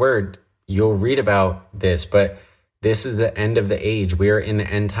read the word, you'll read about this, but this is the end of the age. We are in the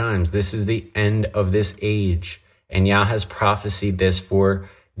end times. This is the end of this age. And Yah has prophesied this for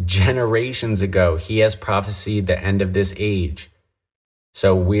generations ago. He has prophesied the end of this age.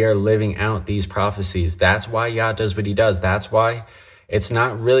 So we are living out these prophecies. That's why Yah does what he does. That's why it's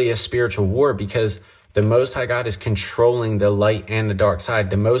not really a spiritual war, because the Most High God is controlling the light and the dark side.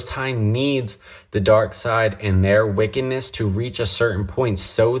 The Most High needs the dark side and their wickedness to reach a certain point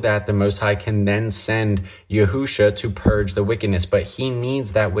so that the Most High can then send Yahusha to purge the wickedness. But he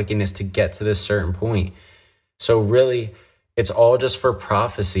needs that wickedness to get to this certain point. So really, it's all just for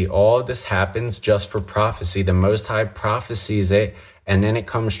prophecy. All of this happens just for prophecy. The Most High prophesies it, and then it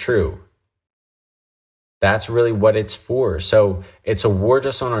comes true. That's really what it's for. So it's a war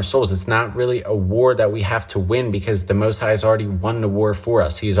just on our souls. It's not really a war that we have to win, because the Most High has already won the war for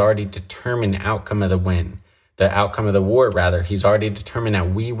us. He's already determined the outcome of the outcome of the war, rather. He's already determined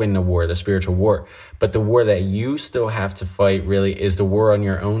that we win the war, the spiritual war. But the war that you still have to fight really is the war on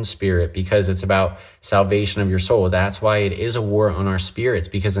your own spirit, because it's about salvation of your soul. That's why it is a war on our spirits,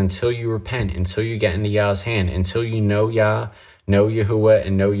 because until you repent, until you get into Yah's hand, until you know Yah, know Yahuwah,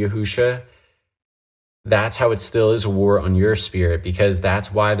 and know Yahusha, that's how it still is a war on your spirit, because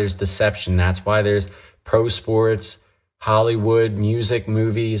that's why there's deception. That's why there's pro sports, Hollywood, music,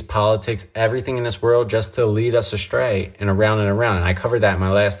 movies, politics, everything in this world just to lead us astray and around and around. And I covered that in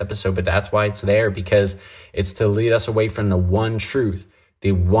my last episode, but that's why it's there, because it's to lead us away from the one truth.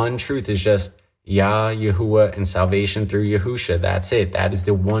 The one truth is just Yah, Yahuwah, and salvation through Yahusha. That's it. That is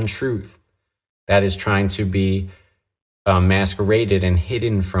the one truth that is trying to be masqueraded and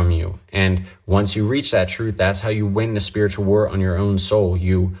hidden from you. And once you reach that truth, that's how you win the spiritual war on your own soul.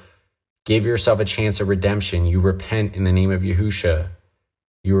 You give yourself a chance of redemption. You repent in the name of Yahusha.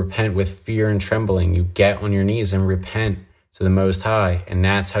 You repent with fear and trembling. You get on your knees and repent to the Most High. And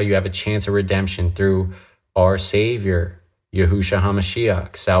that's how you have a chance of redemption, through our Savior, Yahusha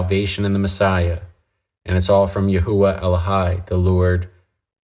HaMashiach, salvation in the Messiah. And it's all from Yahuwah Elohai, the Lord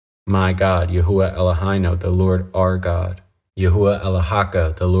my God, Yahuwah Eloheinu, the Lord our God, Yahuwah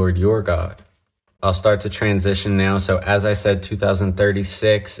Elohaka, the Lord your God. I'll start to transition now. So as I said,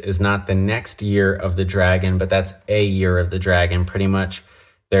 2036 is not the next year of the dragon, but that's a year of the dragon. Pretty much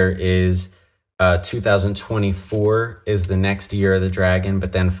there is 2024 is the next year of the dragon,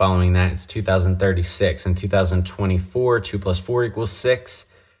 but then following that, it's 2036. And 2024, 2 plus 4 equals 6.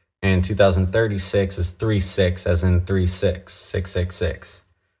 And 2036 is 36, as in 36, 666,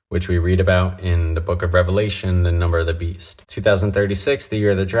 which we read about in the book of Revelation, the number of the beast. 2036, the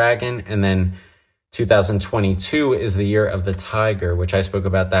year of the dragon, and then 2022 is the year of the tiger, which I spoke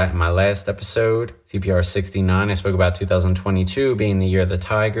about that in my last episode, TPR 69. I spoke about 2022 being the year of the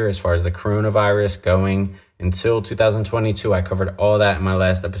tiger as far as the coronavirus going until 2022. I covered all that in my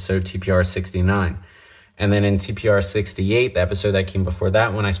last episode, TPR 69. And then in TPR 68, the episode that came before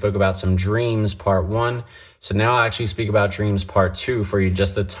that one, I spoke about some dreams, part 1. So now I'll actually speak about dreams part 2 for you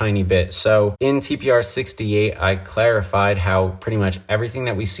just a tiny bit. So in TPR 68, I clarified how pretty much everything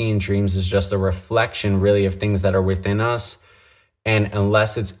that we see in dreams is just a reflection really of things that are within us. And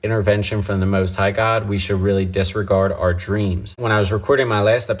unless it's intervention from the Most High God, we should really disregard our dreams. When I was recording my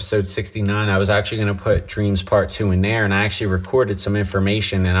last episode 69, I was actually going to put dreams part 2 in there, and I actually recorded some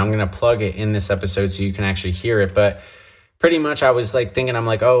information, and I'm going to plug it in this episode so you can actually hear it. But pretty much I was like thinking, I'm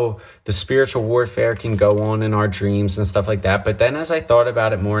like, oh, the spiritual warfare can go on in our dreams and stuff like that. But then as I thought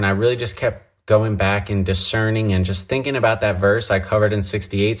about it more, and I really just kept going back and discerning and just thinking about that verse I covered in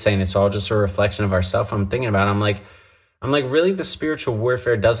 68, saying it's all just a reflection of ourselves. I'm thinking about it, I'm like, really, the spiritual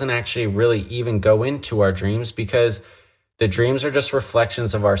warfare doesn't actually really even go into our dreams, because the dreams are just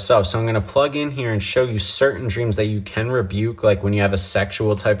reflections of ourselves. So I'm going to plug in here and show you certain dreams that you can rebuke. Like when you have a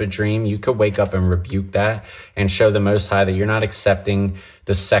sexual type of dream, you could wake up and rebuke that and show the Most High that you're not accepting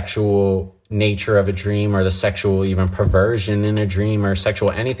the sexual nature of a dream, or the sexual even perversion in a dream, or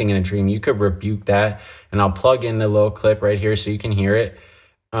sexual anything in a dream. You could rebuke that. And I'll plug in the little clip right here so you can hear it.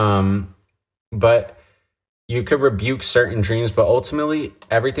 But you could rebuke certain dreams, but ultimately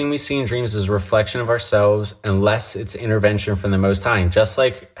everything we see in dreams is a reflection of ourselves unless it's intervention from the Most High. And just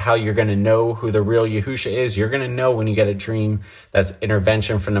like how you're going to know who the real Yahusha is, you're going to know when you get a dream that's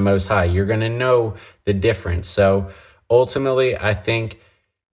intervention from the Most High. You're going to know the difference. So ultimately, I think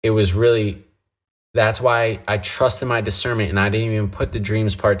it was really, that's why I trusted my discernment, and I didn't even put the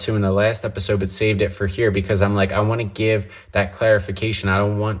dreams part 2 in the last episode, but saved it for here, because I'm like, I want to give that clarification. I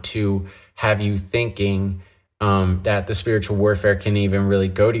don't want to have you thinking that the spiritual warfare can even really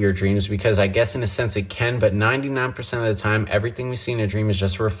go to your dreams, because I guess in a sense it can, but 99% of the time, everything we see in a dream is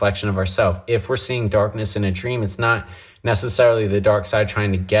just a reflection of ourselves. If we're seeing darkness in a dream, it's not necessarily the dark side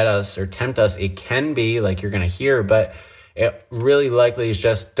trying to get us or tempt us. It can be, like you're going to hear, but it really likely is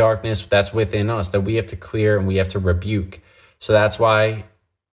just darkness that's within us that we have to clear and we have to rebuke. So that's why,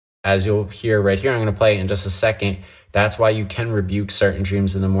 as you'll hear right here, I'm going to play it in just a second. That's why you can rebuke certain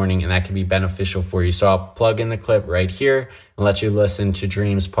dreams in the morning, and that can be beneficial for you. So I'll plug in the clip right here and let you listen to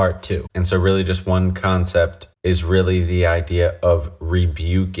dreams part 2. And so really just one concept is really the idea of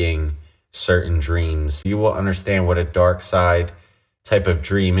rebuking certain dreams. You will understand what a dark side type of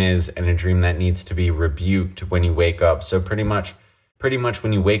dream is, and a dream that needs to be rebuked when you wake up. So pretty much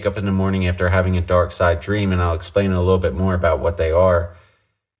when you wake up in the morning after having a dark side dream, and I'll explain a little bit more about what they are,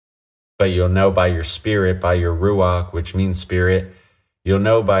 but you'll know by your spirit, by your ruach, which means spirit. You'll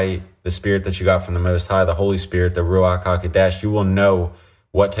know by the spirit that you got from the Most High, the Holy Spirit, the Ruach HaKodesh. You will know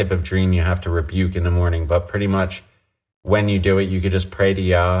what type of dream you have to rebuke in the morning. But pretty much when you do it, you could just pray to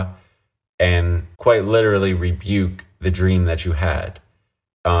Yah and quite literally rebuke the dream that you had,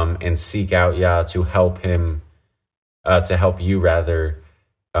 and seek out Yah to help him, to help you rather,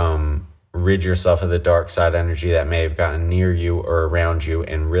 rid yourself of the dark side energy that may have gotten near you or around you,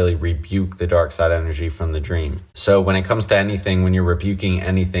 and really rebuke the dark side energy from the dream. So when it comes to anything, when you're rebuking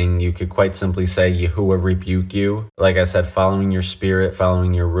anything, you could quite simply say, Yahuwah rebuke you. Like I said, following your spirit,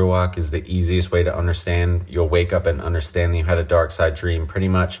 following your ruach is the easiest way to understand. You'll wake up and understand that you had a dark side dream. Pretty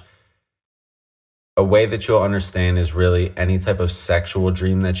much a way that you'll understand is really any type of sexual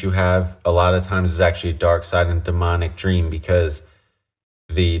dream that you have. A lot of times is actually a dark side and demonic dream, because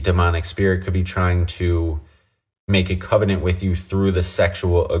the demonic spirit could be trying to make a covenant with you through the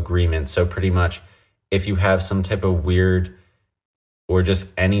sexual agreement. So pretty much if you have some type of weird or just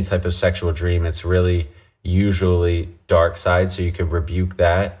any type of sexual dream, it's really usually dark side. So you could rebuke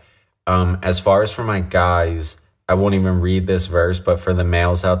that. As far as for my guys, I won't even read this verse, but for the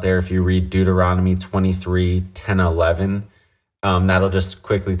males out there, if you read Deuteronomy 23, 10, 11, That'll just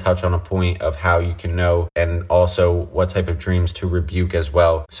quickly touch on a point of how you can know and also what type of dreams to rebuke as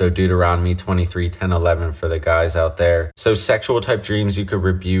well. So Deuteronomy 23:10-11 for the guys out there. So sexual type dreams you could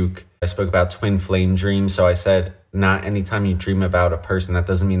rebuke. I spoke about twin flame dreams. So I said not anytime you dream about a person, that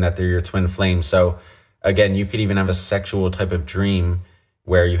doesn't mean that they're your twin flame. So again, you could even have a sexual type of dream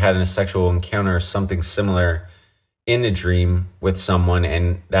where you had a sexual encounter or something similar in a dream with someone,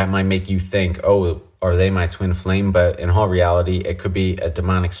 and that might make you think, oh, are they my twin flame? But in all reality, it could be a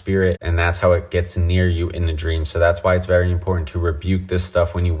demonic spirit, and that's how it gets near you in the dream. So that's why it's very important to rebuke this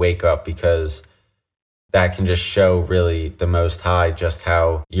stuff when you wake up, because that can just show really the Most High just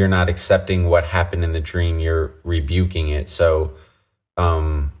how you're not accepting what happened in the dream, you're rebuking it. So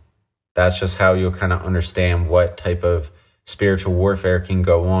that's just how you'll kind of understand what type of spiritual warfare can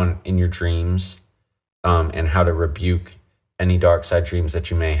go on in your dreams, and how to rebuke any dark side dreams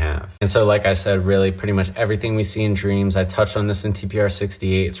that you may have. And so, like I said, really pretty much everything we see in dreams, I touched on this in TPR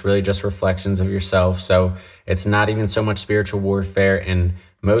 68, it's really just reflections of yourself. So it's not even so much spiritual warfare. And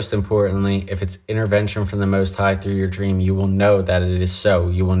most importantly, if it's intervention from the Most High through your dream, you will know that it is so.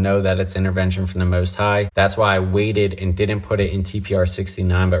 You will know that it's intervention from the Most High. That's why I waited and didn't put it in TPR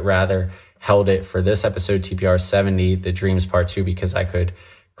 69, but rather held it for this episode, TPR 70, the dreams part 2, because I could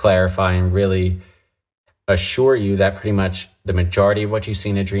clarify and really assure you that pretty much the majority of what you see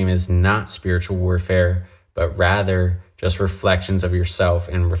in a dream is not spiritual warfare, but rather just reflections of yourself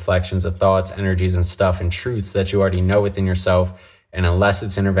and reflections of thoughts, energies, and stuff and truths that you already know within yourself. And unless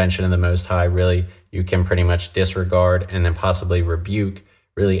it's intervention of the Most High, really, you can pretty much disregard and then possibly rebuke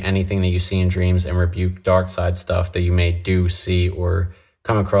really anything that you see in dreams, and rebuke dark side stuff that you may do, see, or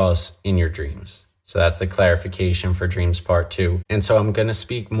come across in your dreams. So that's the clarification for dreams part 2. And so I'm going to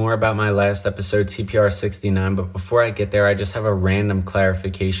speak more about my last episode, TPR 69. But before I get there, I just have a random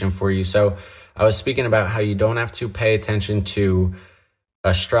clarification for you. So I was speaking about how you don't have to pay attention to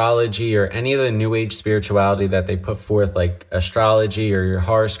astrology or any of the new age spirituality that they put forth, like astrology or your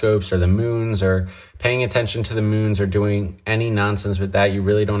horoscopes or the moons, or paying attention to the moons or doing any nonsense with that. You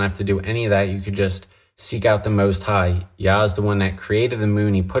really don't have to do any of that. You could just seek out the Most High. Yah is the one that created the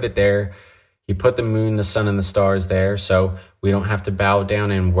moon. He put it there. He put the moon, the sun, and the stars there. So we don't have to bow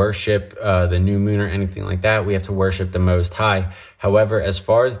down and worship the new moon or anything like that. We have to worship the Most High. However, as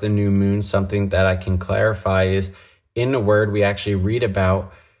far as the new moon, something that I can clarify is in the Word, we actually read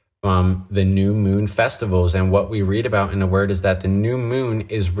about the new moon festivals. And what we read about in the Word is that the new moon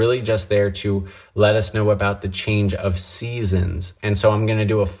is really just there to let us know about the change of seasons. And so I'm going to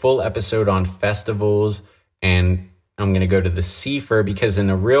do a full episode on festivals, and I'm going to go to the Sefer, because in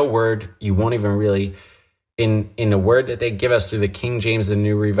the real Word, you won't even really, in the Word that they give us through the King James, the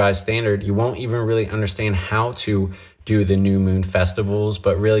New Revised Standard, you won't even really understand how to do the new moon festivals.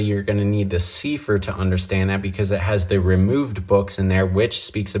 But really, you're going to need the Sefer to understand that, because it has the removed books in there, which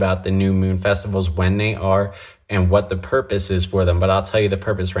speaks about the new moon festivals, when they are, and what the purpose is for them. But I'll tell you the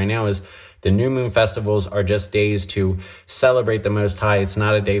purpose right now is the new moon festivals are just days to celebrate the Most High. It's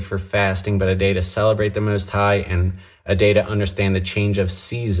not a day for fasting, but a day to celebrate the Most High, and a day to understand the change of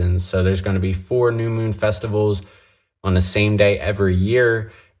seasons. So there's going to be 4 new moon festivals on the same day every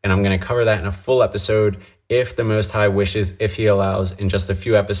year. And I'm going to cover that in a full episode, if the Most High wishes, if he allows. In just a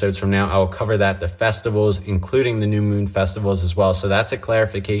few episodes from now, I will cover that, the festivals, including the new moon festivals as well. So that's a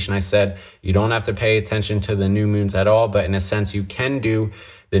clarification. I said you don't have to pay attention to the new moons at all, but in a sense, you can do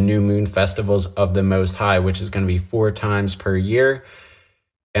the new moon festivals of the Most High, which is going to be 4 times per year.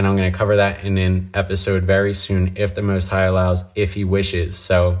 And I'm going to cover that in an episode very soon, if the Most High allows, if he wishes.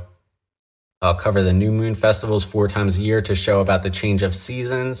 So I'll cover the new moon festivals 4 times a year to show about the change of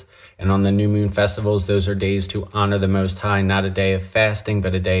seasons. And on the new moon festivals, those are days to honor the Most High, not a day of fasting,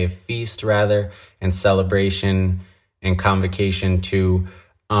 but a day of feast rather, and celebration and convocation to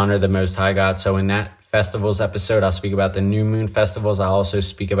honor the Most High God. So in that festivals episode, I'll speak about the new moon festivals. I'll also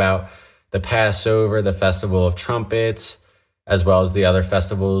speak about the Passover, the Festival of Trumpets, as well as the other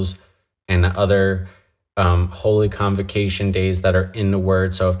festivals and the other holy convocation days that are in the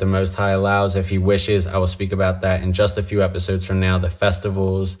Word. So if the Most High allows, if he wishes, I will speak about that in just a few episodes from now, the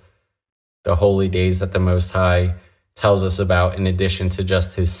festivals, the holy days that the Most High tells us about, in addition to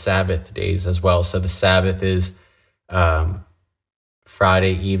just his Sabbath days as well. So the Sabbath is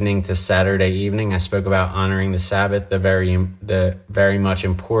Friday evening to Saturday evening. I spoke about honoring the Sabbath, the very much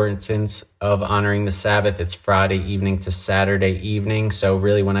importance of honoring the Sabbath. It's Friday evening to Saturday evening. So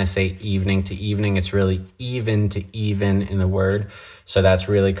really, when I say evening to evening, it's really even to even in the Word. So that's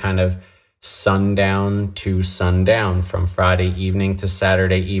really kind of sundown to sundown, from Friday evening to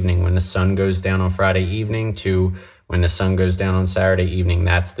Saturday evening. When the sun goes down on Friday evening to when the sun goes down on Saturday evening,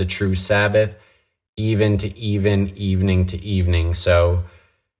 that's the true Sabbath. even to even, evening to evening. So,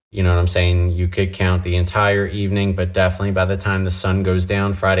 you know what I'm saying? You could count the entire evening, but definitely by the time the sun goes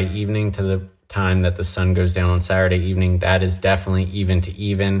down Friday evening to the time that the sun goes down on Saturday evening, that is definitely even to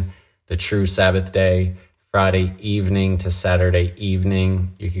even, the true Sabbath day. Friday evening to Saturday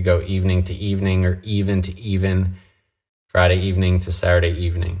evening. You could go evening to evening or even to even. Friday evening to Saturday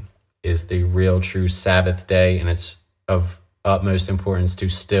evening is the real true Sabbath day, and it's of utmost importance to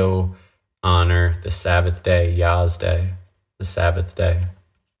still honor the Sabbath day, Yah's day, the Sabbath day.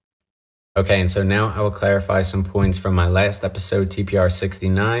 Okay, and so now I will clarify some points from my last episode, TPR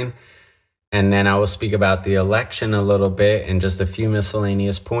 69, and then I will speak about the election a little bit and just a few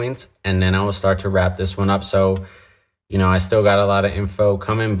miscellaneous points, and then I will start to wrap this one up. So, you know, I still got a lot of info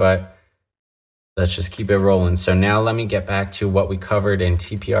coming, but let's just keep it rolling. So now let me get back to what we covered in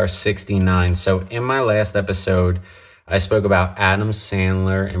TPR 69. So in my last episode, I spoke about Adam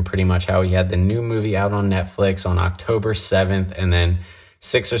Sandler and pretty much how he had the new movie out on Netflix on October 7th, and then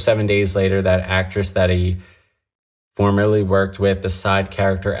 6 or 7 days later, that actress that he formerly worked with, the side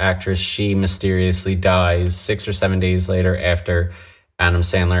character actress, she mysteriously dies 6 or 7 days later after Adam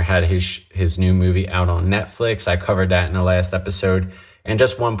Sandler had his new movie out on Netflix. I covered that in the last episode. And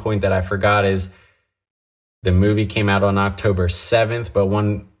just one point that I forgot is the movie came out on October 7th, but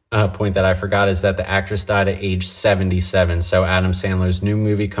one point that I forgot is that the actress died at age 77. So Adam Sandler's new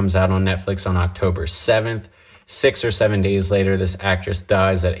movie comes out on Netflix on October 7th. 6 or 7 days later, this actress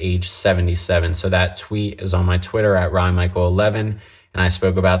dies at age 77. So that tweet is on my Twitter at RyanMichael11, and I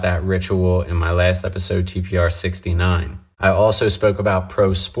spoke about that ritual in my last episode, TPR 69. I also spoke about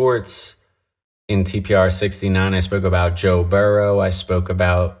pro sports in TPR 69. I spoke about Joe Burrow. I spoke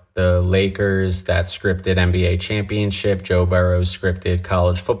about the Lakers, that scripted NBA championship, Joe Burrow's scripted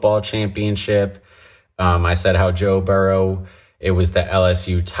college football championship. I said how Joe Burrow, it was the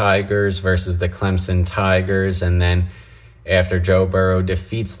LSU Tigers versus the Clemson Tigers. And then after Joe Burrow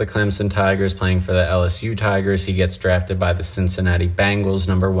defeats the Clemson Tigers playing for the LSU Tigers, he gets drafted by the Cincinnati Bengals,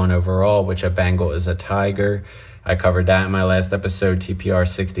 number 1 overall, which a Bengal is a Tiger. I covered that in my last episode, TPR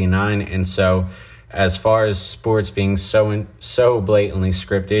 69. And so as far as sports being so blatantly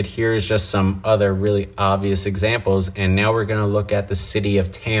scripted, here's just some other really obvious examples. And now we're going to look at the city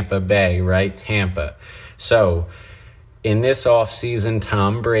of Tampa Bay, right? Tampa. So in this offseason,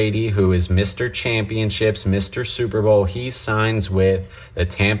 Tom Brady, who is Mr. Championships, Mr. Super Bowl, he signs with the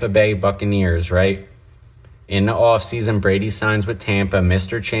Tampa Bay Buccaneers, right? In the offseason, Brady signs with Tampa,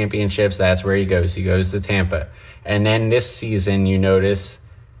 Mr. Championships, that's where he goes. He goes to Tampa. And then this season, you notice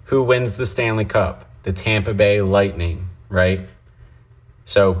who wins the Stanley Cup? The Tampa Bay Lightning, right?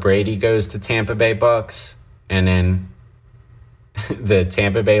 So Brady goes to Tampa Bay Bucks, and then the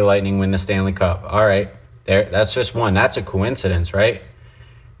Tampa Bay Lightning win the Stanley Cup. All right. That's just one. That's a coincidence, right?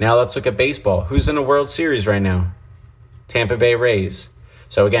 Now let's look at baseball. Who's in the World Series right now? Tampa Bay Rays.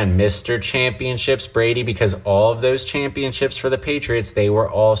 So again, Mr. Championships, Brady, because all of those championships for the Patriots, they were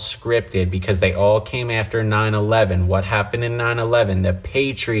all scripted because they all came after 9/11. What happened in 9/11? The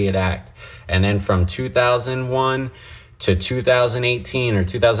Patriot Act. And then from 2001 to 2018 or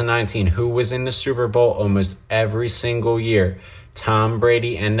 2019, who was in the Super Bowl almost every single year? Tom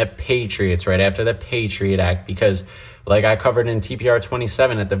Brady and the Patriots right after the Patriot Act, because like I covered in TPR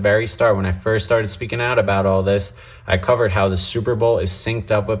 27 at the very start when I first started speaking out about all this, I covered how the Super Bowl is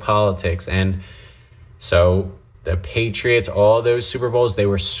synced up with politics. And so the Patriots, all those Super Bowls, they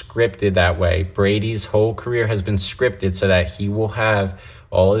were scripted that way. Brady's whole career has been scripted so that he will have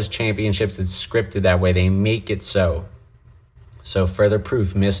all his championships. It's scripted that way. They make it so. So further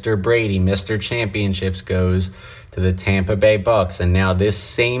proof, Mr. Brady, Mr. Championships goes to the Tampa Bay Bucks. And now this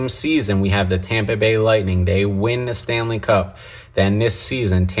same season, we have the Tampa Bay Lightning. They win the Stanley Cup. Then this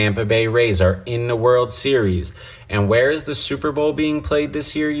season, Tampa Bay Rays are in the World Series. And where is the Super Bowl being played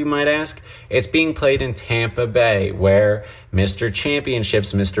this year, you might ask? It's being played in Tampa Bay, where Mr.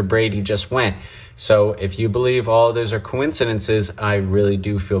 Championships, Mr. Brady just went. So if you believe all of those are coincidences, I really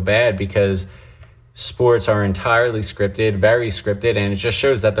do feel bad, because sports are entirely scripted, very scripted, and it just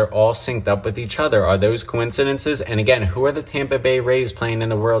shows that they're all synced up with each other. Are those coincidences? And again, who are the Tampa Bay Rays playing in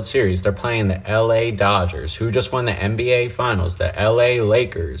the World Series? They're playing the LA Dodgers, who just won the NBA Finals, the LA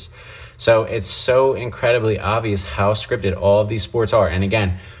Lakers. So it's so incredibly obvious how scripted all of these sports are. And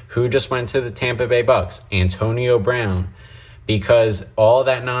again, who just went to the Tampa Bay Bucks? Antonio Brown. because all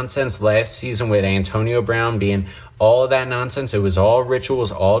that nonsense last season with Antonio Brown being all of that nonsense, it was all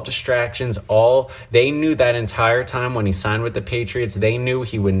rituals, all distractions, they knew that entire time when he signed with the Patriots, they knew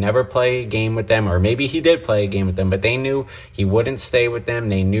he would never play a game with them, or maybe he did play a game with them, but they knew he wouldn't stay with them.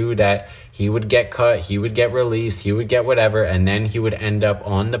 They knew that he would get cut, he would get released, he would get whatever, and then he would end up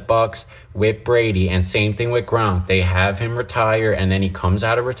on the Bucs with Brady. And same thing with Gronk. They have him retire, and then he comes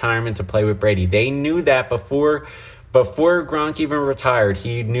out of retirement to play with Brady. They knew that before Gronk even retired,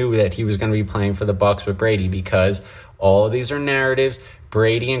 he knew that he was going to be playing for the Bucs with Brady, because all of these are narratives.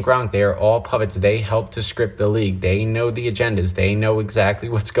 Brady and Gronk, they are all puppets. They help to script the league. They know the agendas. They know exactly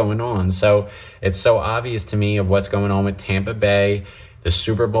what's going on. So it's so obvious to me of what's going on with Tampa Bay. The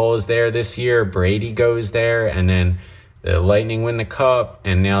Super Bowl is there this year. Brady goes there, and then the Lightning win the Cup,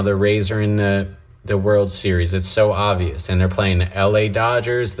 and now the Rays are in the World Series. It's so obvious. And they're playing the LA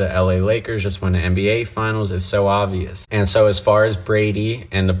Dodgers. The LA Lakers just won the NBA Finals. It's so obvious. And so as far as Brady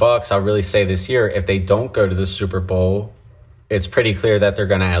and the Bucs, I'll really say this year, if they don't go to the Super Bowl, it's pretty clear that they're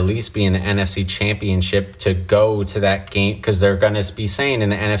going to at least be in the NFC Championship to go to that game, because they're going to be saying in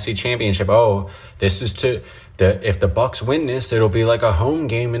the NFC Championship, this is if the Bucs win this, it'll be like a home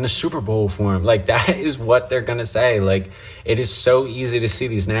game in the Super Bowl for them. Like, that is what they're going to say. Like, it is so easy to see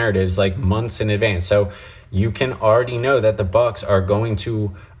these narratives like months in advance. So you can already know that the Bucs are going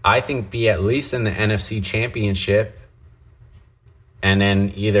to, I think, be at least in the NFC Championship, and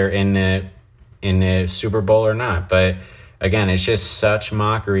then either in the Super Bowl or not. But again, it's just such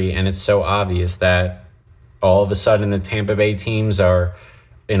mockery, and it's so obvious that all of a sudden the Tampa Bay teams are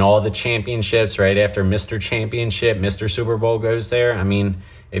in all the championships right after Mr. Championship, Mr. Super Bowl goes there. I mean,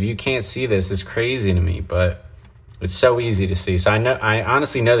 if you can't see this, it's crazy to me, but it's so easy to see. So I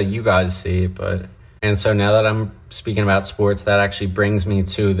honestly know that you guys see it, and so now that I'm speaking about sports, that actually brings me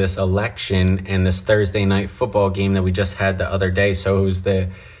to this election and this Thursday night football game that we just had the other day. So it was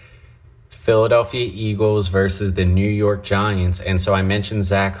the Philadelphia Eagles versus the New York Giants. And so I mentioned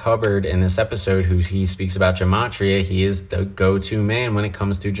Zach Hubbard in this episode, who he speaks about gematria. He is the go-to man when it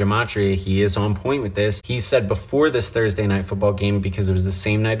comes to gematria. He is on point with this. He said before this Thursday night football game, because it was the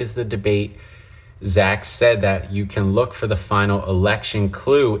same night as the debate, Zach said that you can look for the final election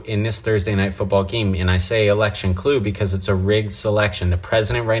clue in this Thursday night football game. And I say election clue because it's a rigged selection. The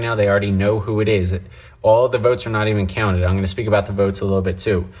president right now, they already know who it is. All the votes are not even counted. I'm going to speak about the votes a little bit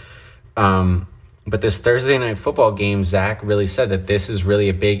too. But this Thursday night football game, Zach really said that this is really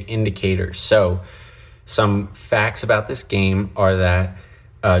a big indicator. So some facts about this game are that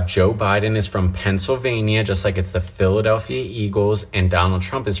Joe Biden is from Pennsylvania, just like it's the Philadelphia Eagles, and Donald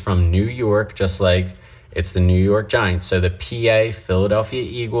Trump is from New York, just like it's the New York Giants. So the PA Philadelphia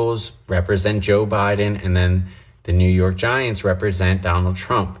Eagles represent Joe Biden, and then the New York Giants represent Donald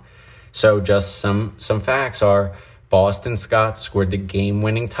Trump. So just some facts are, Boston Scott scored the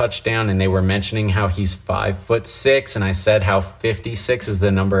game-winning touchdown, and they were mentioning how he's 5'6", and I said how 56 is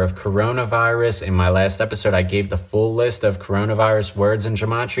the number of coronavirus. In my last episode, I gave the full list of coronavirus words in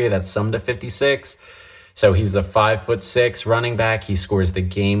gematria that summed to 56. So he's the 5'6" running back. He scores the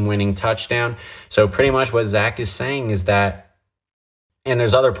game-winning touchdown. So pretty much what Zach is saying is that, and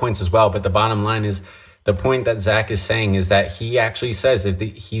there's other points as well, but the bottom line is, the point that Zach is saying is that he actually says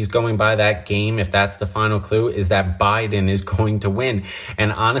he's going by that game, if that's the final clue, is that Biden is going to win.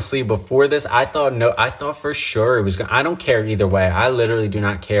 And honestly, before this, I thought for sure it was going. I don't care either way. I literally do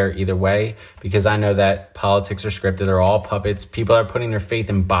not care either way, because I know that politics are scripted. They're all puppets. People are putting their faith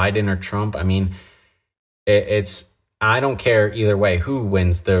in Biden or Trump. I mean, I don't care either way who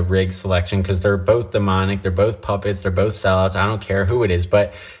wins the rig selection, because they're both demonic, they're both puppets, they're both sellouts. I don't care who it is.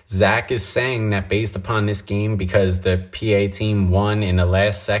 But Zach is saying that based upon this game, because the PA team won in the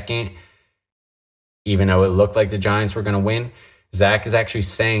last second, even though it looked like the Giants were going to win, Zach is actually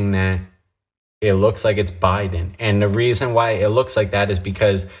saying that it looks like it's Biden. And the reason why it looks like that is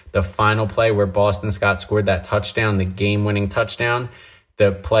because the final play where Boston Scott scored that touchdown, the game-winning touchdown,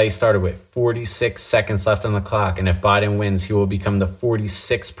 the play started with 46 seconds left on the clock, and if Biden wins, he will become the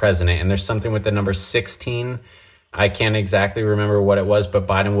 46th president. And there's something with the number 16. I can't exactly remember what it was, but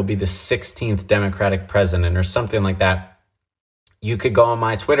Biden will be the 16th Democratic president or something like that. You could go on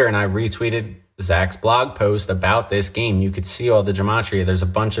my Twitter, and I retweeted Zach's blog post about this game. You could see all the gematria. There's a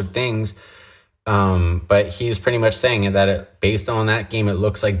bunch of things, but he's pretty much saying that based on that game, it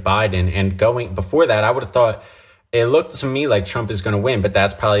looks like Biden. And going before that, I would have thought, it looked to me like Trump is going to win, but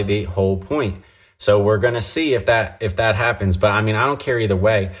that's probably the whole point. So we're going to see if that happens. But I mean, I don't care either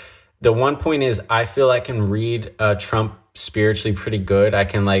way. The one point is, I feel I can read Trump spiritually pretty good. I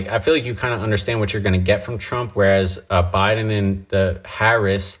feel like you kind of understand what you're going to get from Trump, whereas Biden and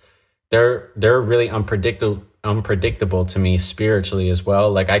Harris, they're really unpredictable unpredictable to me spiritually as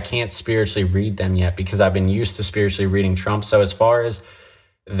well. Like, I can't spiritually read them yet because I've been used to spiritually reading Trump. So as far as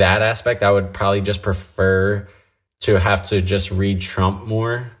that aspect, I would probably just prefer to have to just read Trump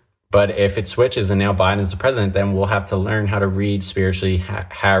more. But if it switches and now Biden's the president, then we'll have to learn how to read spiritually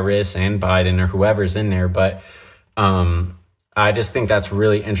Harris and Biden or whoever's in there. But I just think that's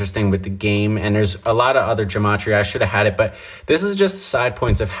really interesting with the game. And there's a lot of other gematria. I should have had it, but this is just side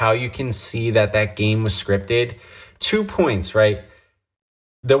points of how you can see that that game was scripted. 2 points, right?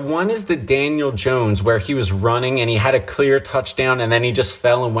 The one is the Daniel Jones where he was running and he had a clear touchdown and then he just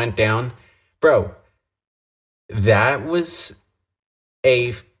fell and went down. Bro, that was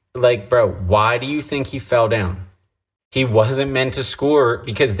why do you think he fell down? He wasn't meant to score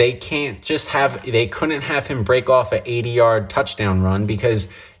because they couldn't have him break off an 80-yard touchdown run because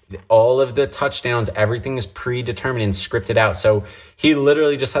all of the touchdowns, everything is predetermined and scripted out. So he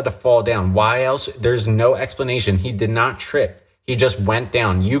literally just had to fall down. Why else? There's no explanation. He did not trip. He just went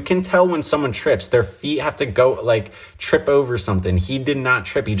down. You can tell when someone trips, their feet have to go trip over something. He did not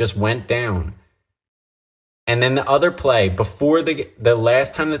trip. He just went down. And then the other play, before the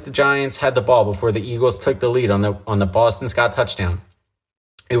last time that the Giants had the ball, before the Eagles took the lead on the Boston Scott touchdown,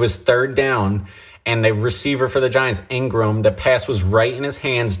 it was 3rd down, and the receiver for the Giants, Ingram, the pass was right in his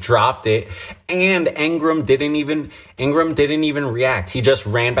hands, dropped it, and Ingram didn't even react. He just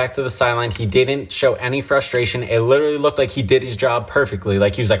ran back to the sideline. He didn't show any frustration. It literally looked like he did his job perfectly.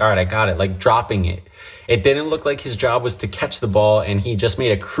 Like he was like, all right, I got it, like dropping it. It didn't look like his job was to catch the ball, and he just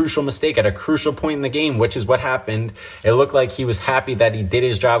made a crucial mistake at a crucial point in the game, which is what happened. It looked like he was happy that he did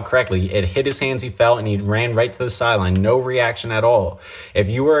his job correctly. It hit his hands, he fell, and he ran right to the sideline. No reaction at all. If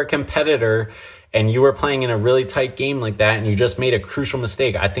you were a competitor and you were playing in a really tight game like that and you just made a crucial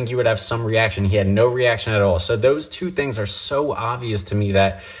mistake, I think you would have some reaction. He had no reaction at all. So those two things are so obvious to me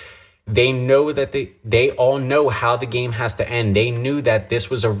that they know that they all know how the game has to end. They knew that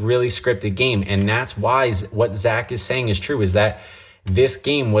this was a really scripted game. And that's why what Zach is saying is true, is that this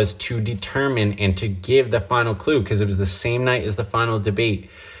game was to determine and to give the final clue because it was the same night as the final debate.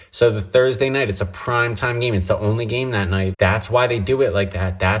 So the Thursday night, it's a primetime game. It's the only game that night. That's why they do it like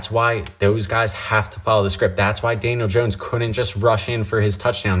that. That's why those guys have to follow the script. That's why Daniel Jones couldn't just rush in for his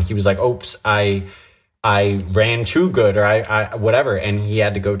touchdown. He was like, oops, I ran too good or I whatever, and he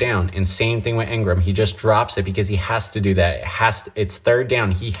had to go down. And same thing with Ingram. He just drops it because he has to do that. It's 3rd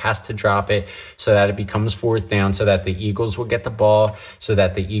down. He has to drop it so that it becomes 4th down, so that the Eagles will get the ball, so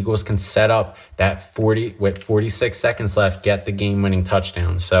that the Eagles can set up that 46 seconds left, get the game-winning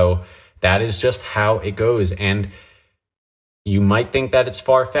touchdown. So that is just how it goes. And you might think that it's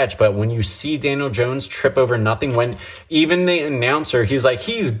far-fetched, but when you see Daniel Jones trip over nothing, when even the announcer, he's like,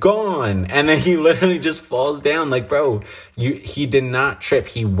 he's gone. And then he literally just falls down. Like, bro, he did not trip.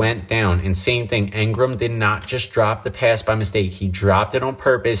 He went down. And same thing, Ingram did not just drop the pass by mistake. He dropped it on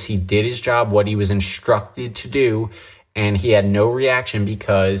purpose. He did his job, what he was instructed to do. And he had no reaction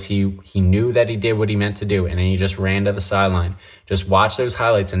because he knew that he did what he meant to do. And then he just ran to the sideline. Just watch those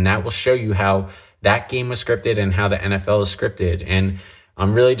highlights, and that will show you how that game was scripted and how the NFL is scripted. And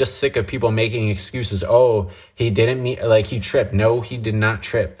I'm really just sick of people making excuses. Oh, he he tripped. No, he did not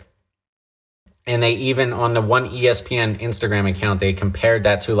trip. And they even, on the one ESPN Instagram account, they compared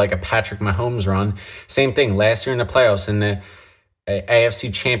that to like a Patrick Mahomes run. Same thing. Last year in the playoffs, in the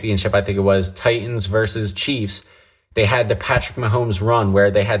AFC Championship, I think it was, Titans versus Chiefs, they had the Patrick Mahomes run where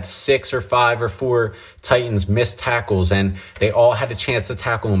they had 6 or 5 or 4 Titans miss tackles, and they all had a chance to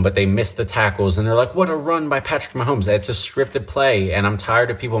tackle him, but they missed the tackles. And they're like, what a run by Patrick Mahomes. It's a scripted play. And I'm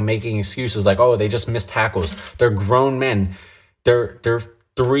tired of people making excuses like, oh, they just missed tackles. They're grown men. They're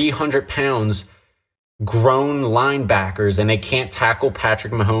 300 pounds, grown linebackers, and they can't tackle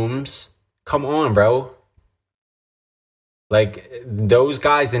Patrick Mahomes. Come on, bro. Like, those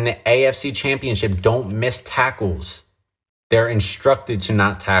guys in the AFC Championship don't miss tackles. They're instructed to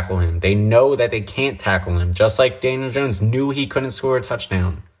not tackle him. They know that they can't tackle him, just like Daniel Jones knew he couldn't score a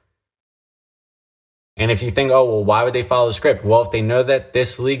touchdown. And if you think, oh, well, why would they follow the script? Well, if they know that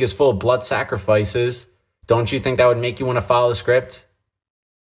this league is full of blood sacrifices, don't you think that would make you want to follow the script?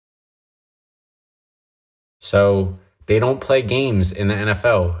 So they don't play games in the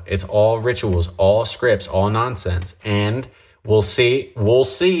NFL. It's all rituals, all scripts, all nonsense. And we'll see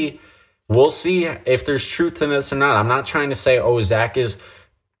if there's truth in this or not. I'm not trying to say, oh, Zach is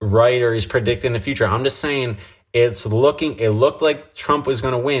right or he's predicting the future. I'm just saying it looked like Trump was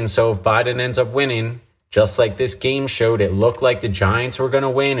going to win. So if Biden ends up winning, just like this game showed, it looked like the Giants were going to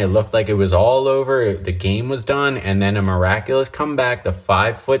win. It looked like it was all over. The game was done. And then a miraculous comeback. The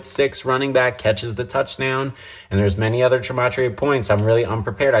 5'6" running back catches the touchdown. And there's many other gematria points. I'm really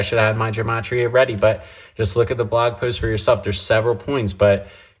unprepared. I should have had my gematria ready. But just look at the blog post for yourself. There's several points. But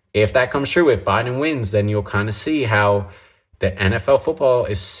if that comes true, if Biden wins, then you'll kind of see how the NFL football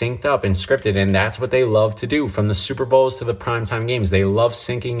is synced up and scripted, and that's what they love to do. From the Super Bowls to the primetime games, they love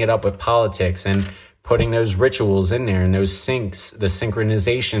syncing it up with politics and putting those rituals in there and those syncs, the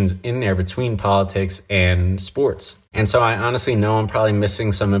synchronizations in there between politics and sports. And so I honestly know I'm probably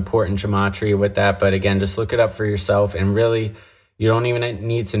missing some important gematria with that, but again, just look it up for yourself. And really, you don't even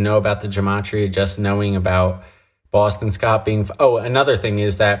need to know about the gematria, just knowing about Boston Scott being... Oh, another thing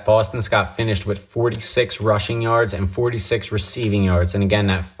is that Boston Scott finished with 46 rushing yards and 46 receiving yards. And again,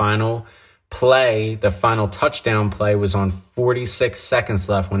 that final play, the final touchdown play, was on 46 seconds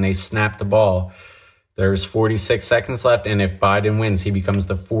left when they snapped the ball. There's 46 seconds left, and if Biden wins, he becomes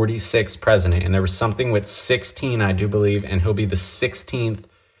the 46th president. And there was something with 16, I do believe, and he'll be the 16th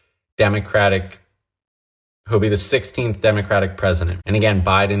Democratic president. And again,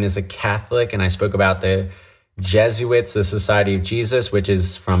 Biden is a Catholic, and I spoke about the Jesuits, the Society of Jesus, which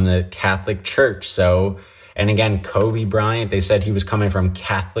is from the Catholic Church. So, and again, Kobe Bryant, they said he was coming from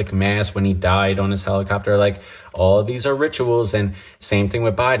Catholic Mass when he died on his helicopter. Like, all of these are rituals. And same thing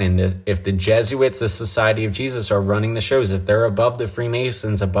with Biden. If the Jesuits, the Society of Jesus, are running the shows, if they're above the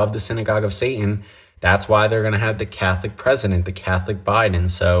Freemasons, above the Synagogue of Satan, that's why they're going to have the Catholic president, the Catholic Biden.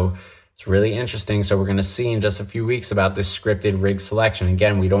 So it's really interesting. So we're going to see in just a few weeks about this scripted rigged selection.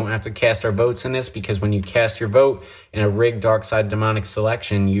 Again, we don't have to cast our votes in this, because when you cast your vote in a rigged dark side demonic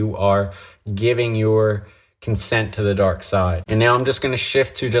selection, you are giving your consent to the dark side. And now I'm just going to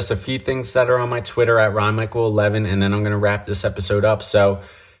shift to just a few things that are on my Twitter at RonMichael11, and then I'm going to wrap this episode up. So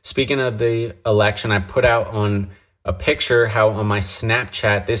speaking of the election, I put out on a picture how on my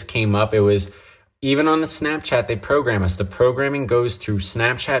Snapchat this came up. It was... Even on the Snapchat, they program us. The programming goes through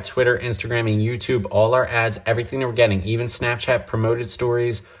Snapchat, Twitter, Instagram, and YouTube. All our ads, everything that we're getting, even Snapchat promoted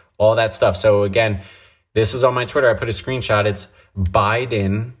stories, all that stuff. So again, this is on my Twitter. I put a screenshot. It's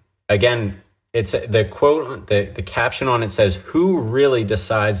Biden. Again, it's the quote, the caption on it says, "Who really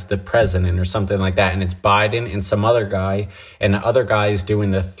decides the president?" or something like that. And it's Biden and some other guy. And the other guy is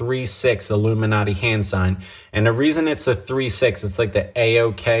doing the 3-6 Illuminati hand sign. And the reason it's the 3-6, it's like the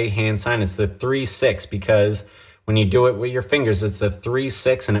AOK hand sign. It's the 3-6 because when you do it with your fingers, it's the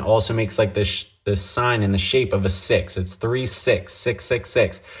 3-6. And it also makes like this sign in the shape of a 6. It's 3-6,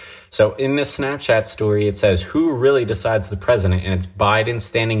 666. So in this Snapchat story, it says, "Who really decides the president?" And it's Biden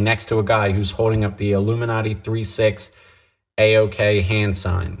standing next to a guy who's holding up the Illuminati 3-6 AOK hand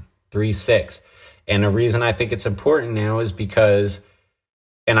sign, 3-6. And the reason I think it's important now is because,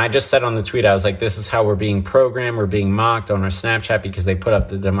 and I just said on the tweet, I was like, this is how we're being programmed. We're being mocked on our Snapchat because they put up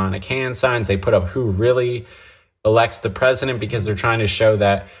the demonic hand signs. They put up who really elects the president because they're trying to show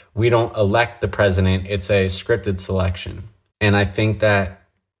that we don't elect the president. It's a scripted selection. And I think that,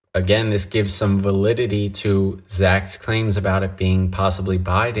 again, this gives some validity to Zach's claims about it being possibly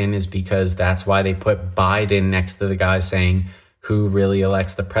Biden, is because that's why they put Biden next to the guy saying who really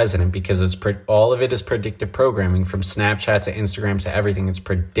elects the president, because it's all of it is predictive programming, from Snapchat to Instagram to everything. It's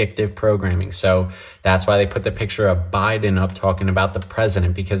predictive programming. So that's why they put the picture of Biden up talking about the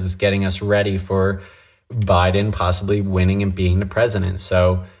president, because it's getting us ready for Biden possibly winning and being the president.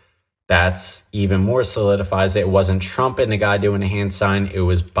 So that's even more solidifies it. It wasn't Trump and the guy doing a hand sign. It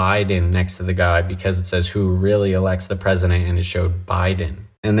was Biden next to the guy, because it says who really elects the president, and it showed Biden.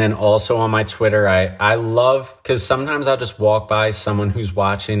 And then also on my Twitter, I love, because sometimes I'll just walk by someone who's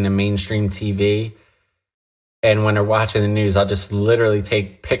watching the mainstream TV, and when they're watching the news, I'll just literally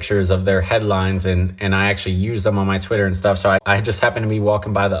take pictures of their headlines, and I actually use them on my Twitter and stuff. So I just happened to be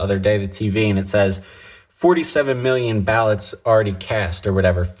walking by the other day, the TV, and it says 47 million ballots already cast or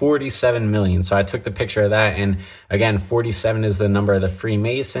whatever, 47 million. So I took the picture of that. And again, 47 is the number of the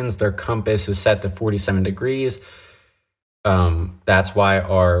Freemasons. Their compass is set to 47 degrees. That's why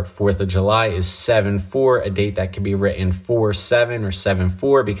our 4th of July is 7-4, a date that could be written 4-7 or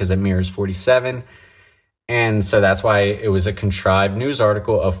 7-4 because it mirrors 47. And so that's why it was a contrived news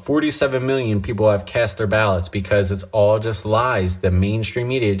article of 47 million people have cast their ballots, because it's all just lies. The mainstream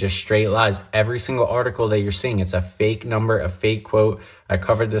media just straight lies. Every single article that you're seeing, it's a fake number, a fake quote. I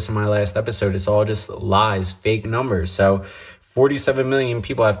covered this in my last episode. It's all just lies, fake numbers. So 47 million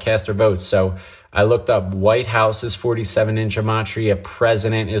people have cast their votes. So I looked up White House is 47 in gematria,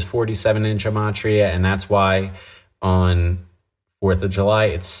 president is 47 in gematria, and that's why on 4th of July,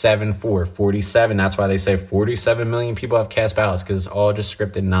 it's 7-4, 47. That's why they say 47 million people have cast ballots, because it's all just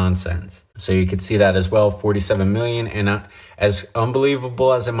scripted nonsense. So you could see that as well, 47 million. And as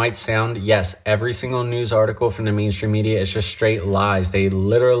unbelievable as it might sound, yes, every single news article from the mainstream media is just straight lies. They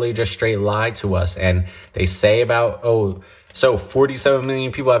literally just straight lie to us. And they say about, so 47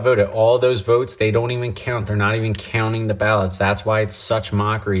 million people have voted. All those votes, they don't even count. They're not even counting the ballots. That's why it's such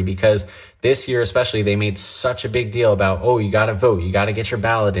mockery, because this year especially, they made such a big deal about, you got to vote. You got to get your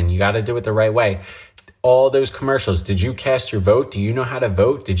ballot in. You got to do it the right way. All those commercials. Did you cast your vote? Do you know how to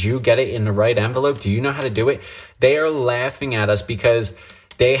vote? Did you get it in the right envelope? Do you know how to do it? They are laughing at us because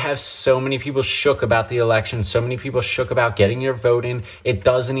they have so many people shook about the election. So many people shook about getting your vote in. It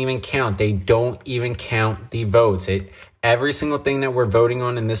doesn't even count. They don't even count the votes. Every single thing that we're voting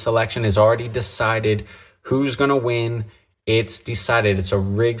on in this election is already decided who's going to win. It's decided. It's a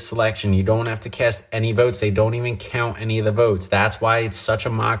rigged selection. You don't have to cast any votes. They don't even count any of the votes. That's why it's such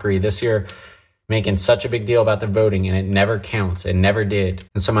a mockery this year, making such a big deal about the voting, and it never counts. It never did.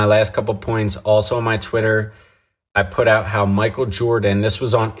 And so my last couple points, also on my Twitter, I put out how Michael Jordan, this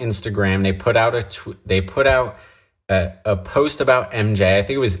was on Instagram, they put out a post about MJ. I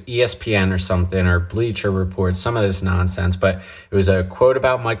think it was ESPN or something, or Bleacher Report, some of this nonsense, but it was a quote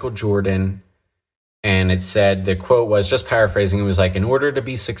about Michael Jordan. And it said, the quote was, just paraphrasing, it was like, in order to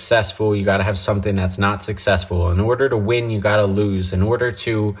be successful, you got to have something that's not successful. In order to win, you got to lose. In order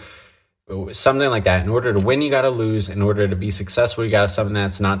to, something like that. In order to win, you got to lose. In order to be successful, you got to have something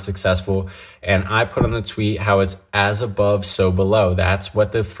that's not successful. And I put on the tweet how it's as above, so below. That's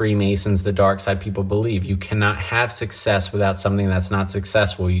what the Freemasons, the dark side people believe. You cannot have success without something that's not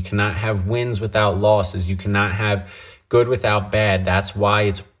successful. You cannot have wins without losses. You cannot have good without bad. That's why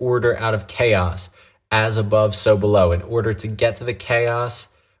it's order out of chaos. As above, so below. In order to get to the chaos,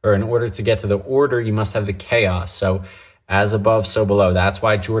 or in order to get to the order, you must have the chaos. So as above, so below. That's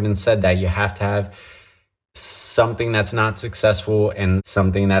why Jordan said that. You have to have something that's not successful and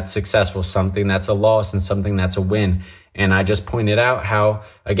something that's successful, something that's a loss and something that's a win. And I just pointed out how,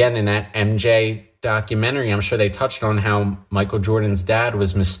 again, in that MJ documentary, I'm sure they touched on how Michael Jordan's dad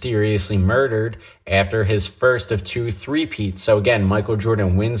was mysteriously murdered after his first of 2 three-peats. So again, Michael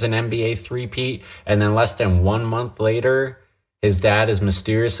Jordan wins an NBA three-peat, and then less than 1 month later, his dad is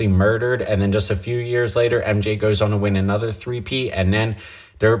mysteriously murdered. And then just a few years later, MJ goes on to win another three-peat. And then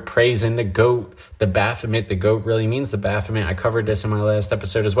they're praising the GOAT, the Baphomet. The GOAT really means the Baphomet. I covered this in my last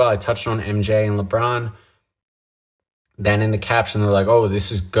episode as well. I touched on MJ and LeBron. Then in the caption, they're like,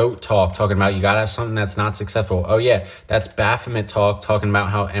 this is GOAT talk, talking about you got to have something that's not successful. Oh, yeah, that's Baphomet talk, talking about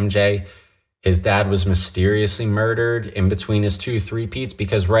how MJ, his dad was mysteriously murdered in between his 2 three-peats.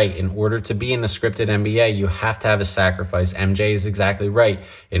 Because, right, in order to be in the scripted NBA, you have to have a sacrifice. MJ is exactly right.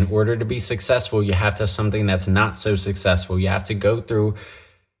 In order to be successful, you have to have something that's not so successful. You have to go through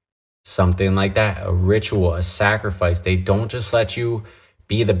something like that, a ritual, a sacrifice. They don't just let you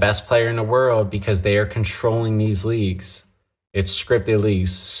be the best player in the world because they are controlling these leagues. It's scripted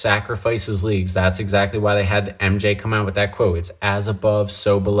leagues, sacrifices leagues. That's exactly why they had MJ come out with that quote. It's as above,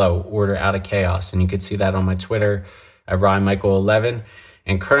 so below, order out of chaos. And you can see that on my Twitter at RyanMichael11.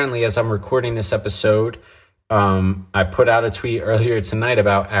 And currently, as I'm recording this episode, I put out a tweet earlier tonight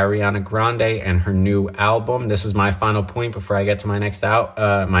about Ariana Grande and her new album. This is my final point before I get to my next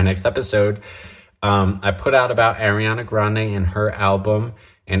episode. I put out about Ariana Grande and her album,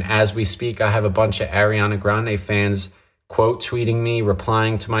 and as we speak, I have a bunch of Ariana Grande fans quote tweeting me,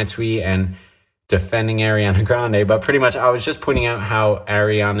 replying to my tweet, and defending Ariana Grande. But pretty much, I was just pointing out how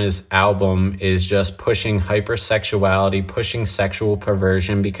Ariana's album is just pushing hypersexuality, pushing sexual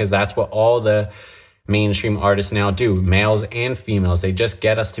perversion, because that's what all the mainstream artists now do, males and females. They just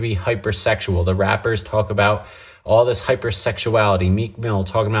get us to be hypersexual. The rappers talk about all this hypersexuality. Meek Mill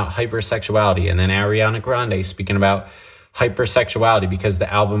talking about hypersexuality. And then Ariana Grande speaking about hypersexuality because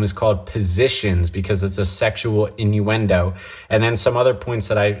the album is called Positions, because it's a sexual innuendo. And then some other points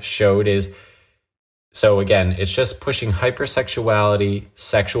that I showed is, so again, it's just pushing hypersexuality,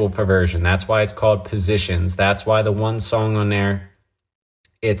 sexual perversion. That's why it's called Positions. That's why the one song on there,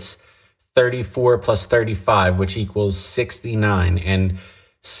 it's 34 plus 35, which equals 69. And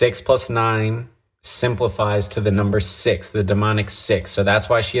 6 plus 9 simplifies to the number 6, the demonic 6. So that's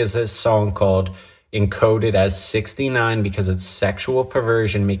why she has a song called Encoded as 69, because it's sexual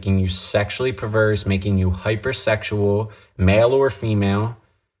perversion, making you sexually perverse, making you hypersexual, male or female,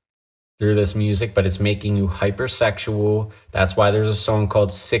 through this music, but it's making you hypersexual. That's why there's a song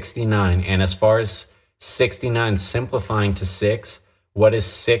called 69. And as far as 69 simplifying to 6, what is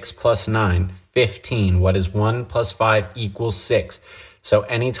 6 plus 9? 15. What is 1 plus 5 equals 6? So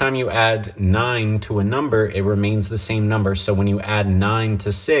anytime you add 9 to a number, it remains the same number. So when you add 9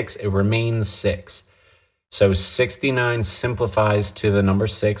 to 6, it remains 6. So 69 simplifies to the number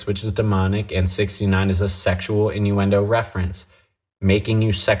 6, which is demonic, and 69 is a sexual innuendo reference, making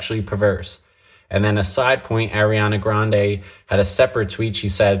you sexually perverse. And then a side point, Ariana Grande had a separate tweet. She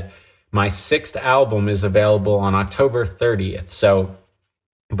said, my 6th album is available on October 30th. So,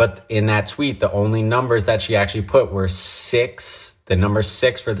 but in that tweet, the only numbers that she actually put were 6, the number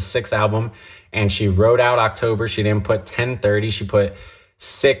 6 for the 6th album. And she wrote out October. She didn't put 10/30. She put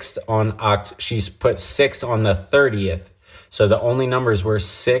 6th on she's put 6 on the 30th. So the only numbers were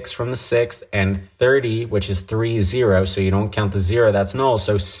 6 from the 6th and 30, which is 30. So you don't count the 0, that's null.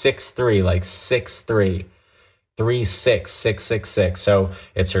 So 6-3, like 6-3, 3-6-6-6-6. So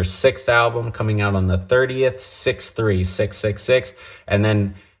it's her 6th album coming out on the 30th, 6-3, 6-6-6. And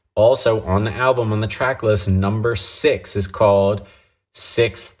then also on the album, on the track list, number 6 is called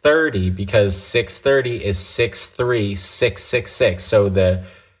 630 because 630 is 6-3, 6-6-6. So the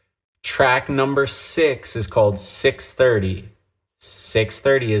track number 6 is called 630.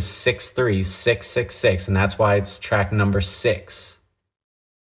 630 is 6-3, 6-6-6, and that's why it's track number 6.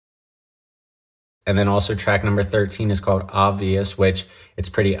 And then also track number 13 is called Obvious, which it's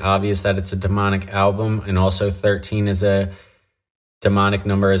pretty obvious that it's a demonic album. And also 13 is a demonic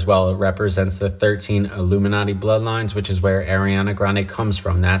number as well. It represents the 13 Illuminati bloodlines, which is where Ariana Grande comes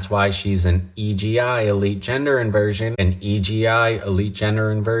from. That's why she's an EGI, elite gender inversion. An EGI, elite gender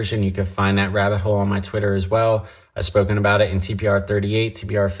inversion. You can find that rabbit hole on my Twitter as well. I've spoken about it in TPR 38,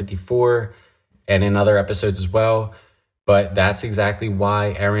 TPR 54, and in other episodes as well. But that's exactly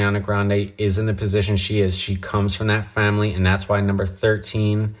why Ariana Grande is in the position she is. She comes from that family, and that's why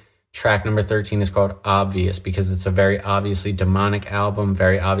track number 13 is called Obvious, because it's a very obviously demonic album,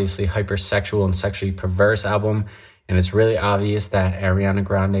 very obviously hypersexual and sexually perverse album. And it's really obvious that Ariana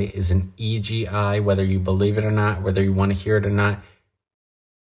Grande is an EGI, whether you believe it or not, whether you want to hear it or not,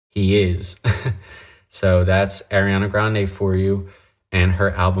 he is. So that's Ariana Grande for you and her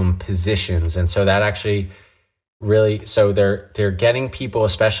album Positions. And so that actually really, so they're getting people,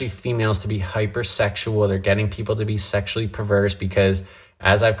 especially females, to be hypersexual. They're getting people to be sexually perverse because,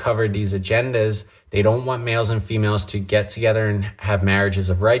 as I've covered these agendas, they don't want males and females to get together and have marriages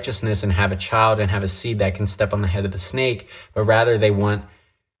of righteousness and have a child and have a seed that can step on the head of the snake, but rather they want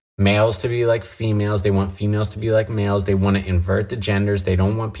males to be like females. They want females to be like males. They want to invert the genders. They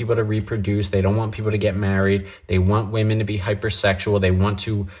don't want people to reproduce. They don't want people to get married. They want women to be hypersexual. They want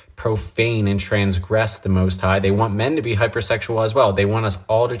to profane and transgress the Most High. They want men to be hypersexual as well. They want us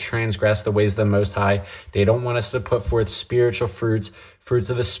all to transgress the ways of the Most High. They don't want us to put forth spiritual fruits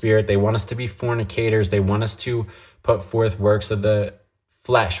of the Spirit. They want us to be fornicators. They want us to put forth works of the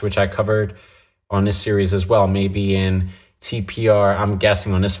flesh, which I covered on this series as well, maybe in TPR, I'm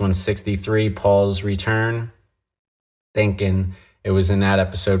guessing on this one, 63, Paul's Return, thinking it was in that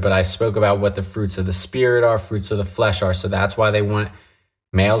episode, but I spoke about what the fruits of the Spirit are, fruits of the flesh are. So that's why they want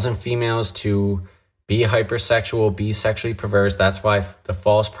males and females to be hypersexual, be sexually perverse. That's why the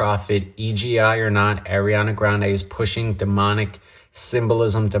false prophet, EGI or not, Ariana Grande is pushing demonic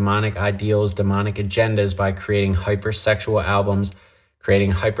symbolism, demonic ideals, demonic agendas by creating hypersexual albums,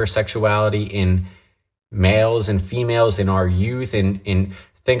 creating hypersexuality in males and females in our youth. And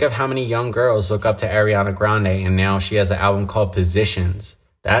think of how many young girls look up to Ariana Grande, and now she has an album called Positions.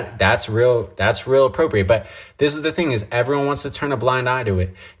 That's real appropriate. But this is the thing, is everyone wants to turn a blind eye to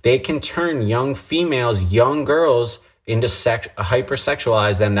it. They can turn young females, young girls into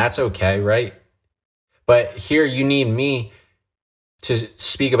hypersexualize them. That's okay, right? But here you need me to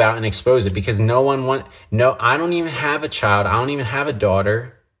speak about and expose it, because I don't even have a child. I don't even have a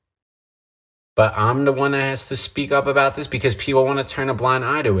daughter. But I'm the one that has to speak up about this because people want to turn a blind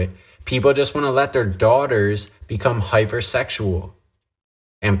eye to it. People just want to let their daughters become hypersexual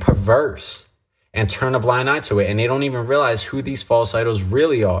and perverse and turn a blind eye to it. And they don't even realize who these false idols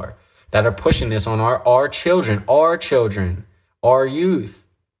really are that are pushing this on our children, our youth.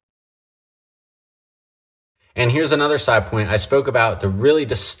 And here's another side point. I spoke about the really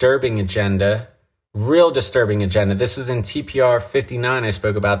disturbing agenda. This is in TPR 59. I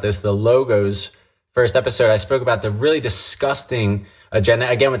spoke about this, the logos first episode. I spoke about the really disgusting agenda,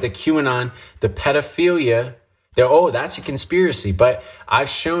 again, with the QAnon, the pedophilia. That's a conspiracy. But I've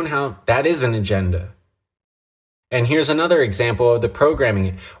shown how that is an agenda. And here's another example of the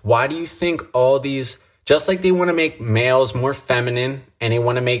programming. Why do you think all these, just like they want to make males more feminine and they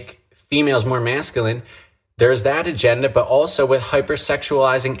want to make females more masculine, there's that agenda, but also with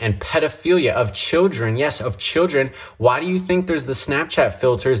hypersexualizing and pedophilia of children. Yes, of children. Why do you think there's the Snapchat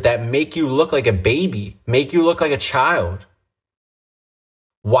filters that make you look like a baby, make you look like a child?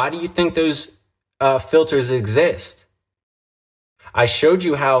 Why do you think those filters exist? I showed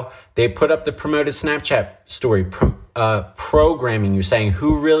you how they put up the promoted Snapchat story, programming you, saying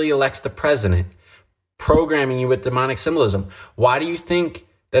who really elects the president, programming you with demonic symbolism. Why do you think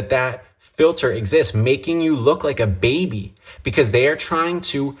that filter exists, making you look like a baby? Because they are trying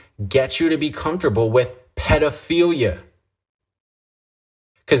to get you to be comfortable with pedophilia.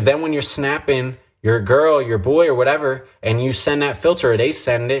 Because then when you're snapping your girl, your boy, or whatever, and you send that filter, or they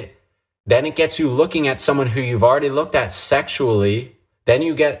send it, then it gets you looking at someone who you've already looked at sexually. Then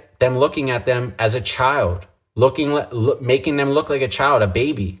you get them looking at them as a child, making them look like a child, a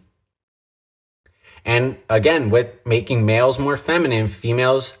baby. And again, with making males more feminine,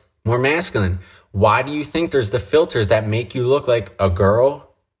 females more masculine. Why do you think there's the filters that make you look like a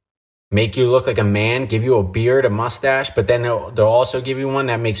girl, make you look like a man, give you a beard, a mustache, but then they'll also give you one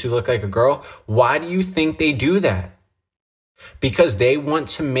that makes you look like a girl? Why do you think they do that? Because they want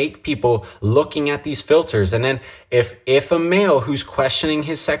to make people looking at these filters. And then if a male who's questioning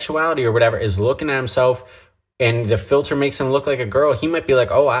his sexuality or whatever is looking at himself and the filter makes him look like a girl, he might be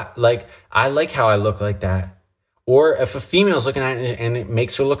like, oh, I like how I look like that. Or if a female's looking at it and it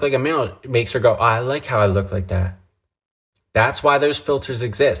makes her look like a male, it makes her go, oh, I like how I look like that. That's why those filters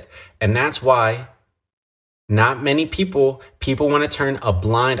exist. And that's why not many people want to turn a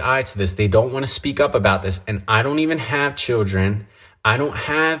blind eye to this. They don't want to speak up about this. And I don't even have children. I don't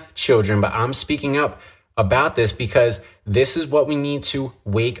have children, but I'm speaking up about this because this is what we need to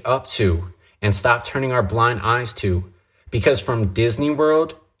wake up to and stop turning our blind eyes to. Because from Disney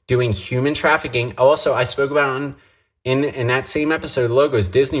World doing human trafficking, also I spoke about in that same episode, Logos,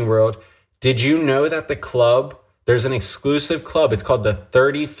 Disney World. Did you know that the club, there's an exclusive club, it's called the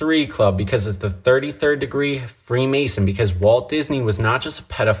 33 Club because it's the 33rd degree Freemason, because Walt Disney was not just a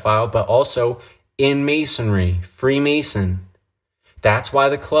pedophile, but also in Masonry, Freemason. That's why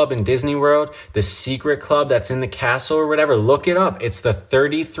the club in Disney World, the secret club that's in the castle or whatever, look it up. It's the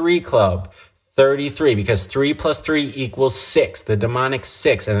 33 Club. 33, because 3 plus 3 equals 6, the demonic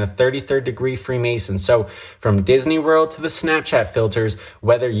 6, and the 33rd degree Freemason. So from Disney World to the Snapchat filters,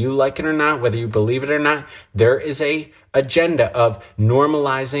 whether you like it or not, whether you believe it or not, there is a agenda of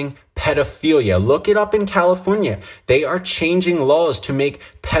normalizing pedophilia. Look it up in California. They are changing laws to make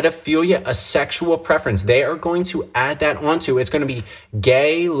pedophilia a sexual preference. They are going to add that onto. It's going to be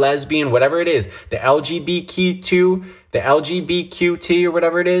gay, lesbian, whatever it is. The LGBTQ2, the LGBTQT or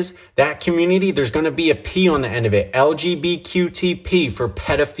whatever it is, that community, there's going to be a P on the end of it. LGBTQTP for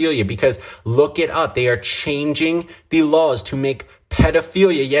pedophilia, because look it up. They are changing the laws to make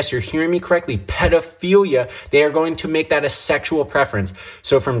pedophilia, yes, you're hearing me correctly, pedophilia, they are going to make that a sexual preference.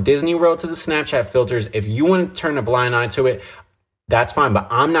 So from Disney World to the Snapchat filters, if you want to turn a blind eye to it, that's fine, but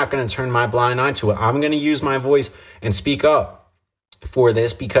I'm not going to turn my blind eye to it. I'm going to use my voice and speak up for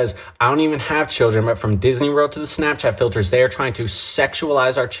this because I don't even have children, but from Disney World to the Snapchat filters, they are trying to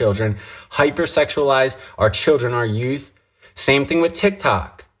sexualize our children, hypersexualize our children, our youth. Same thing with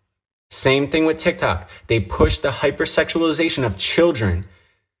TikTok. Same thing with TikTok. They push the hypersexualization of children,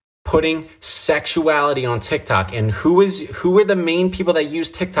 putting sexuality on TikTok. And who are the main people that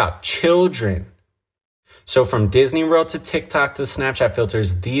use TikTok? Children. So from Disney World to TikTok to the Snapchat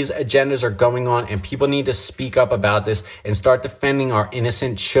filters, these agendas are going on and people need to speak up about this and start defending our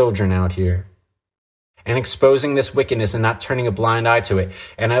innocent children out here and exposing this wickedness and not turning a blind eye to it.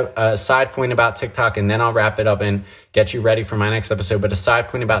 And a side point about TikTok, and then I'll wrap it up and get you ready for my next episode. But a side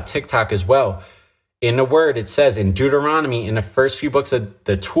point about TikTok as well. In the word, it says in Deuteronomy, in the first few books of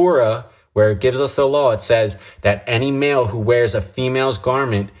the Torah, where it gives us the law, it says that any male who wears a female's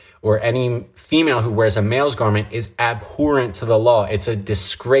garment or any female who wears a male's garment is abhorrent to the law. It's a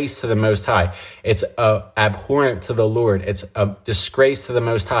disgrace to the Most High. It's abhorrent to the Lord. It's a disgrace to the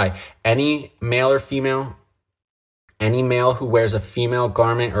Most High. Any male or female, any male who wears a female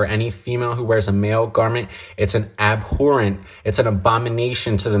garment or any female who wears a male garment, it's an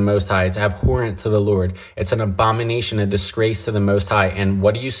abomination to the Most High. It's abhorrent to the Lord. It's an abomination, a disgrace to the Most High. And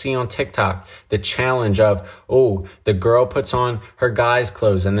what do you see on TikTok? The challenge of, oh, the girl puts on her guy's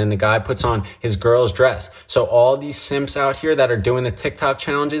clothes and then the guy puts on his girl's dress. So all these simps out here that are doing the TikTok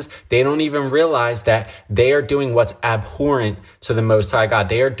challenges, they don't even realize that they are doing what's abhorrent to the Most High God.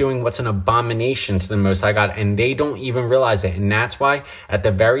 They are doing what's an abomination to the Most High God, and they don't even realize it. And that's why at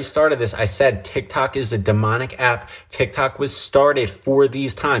the very start of this, I said TikTok is a demonic app. TikTok was started for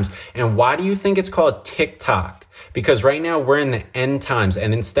these times. And why do you think it's called TikTok? because right now we're in the end times,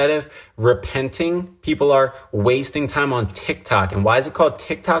 and instead of repenting, people are wasting time on TikTok. And why is it called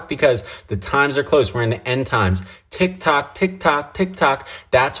TikTok? Because the times are close. We're in the end times. TikTok, TikTok, TikTok.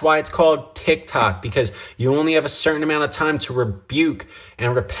 That's why it's called TikTok, because you only have a certain amount of time to rebuke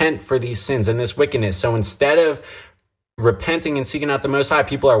and repent for these sins and this wickedness. So instead of repenting and seeking out the Most High,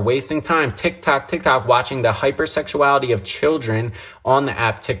 people are wasting time TikTok, watching the hypersexuality of children on the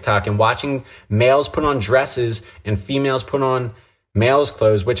app TikTok, and watching males put on dresses and females put on males'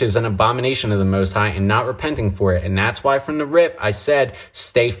 clothes, which is an abomination of the Most High, and not repenting for it. And that's why from the rip, I said,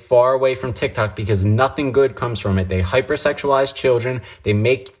 stay far away from TikTok, because nothing good comes from it. They hypersexualize children. They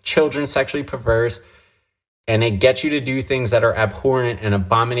make children sexually perverse. And it gets you to do things that are abhorrent and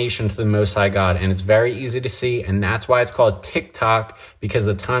abomination to the Most High God. And it's very easy to see. And that's why it's called TikTok, because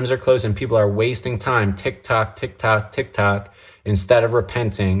the times are close and people are wasting time. TikTok, instead of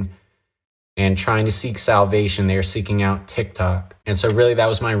repenting and trying to seek salvation. They're seeking out TikTok. And so really that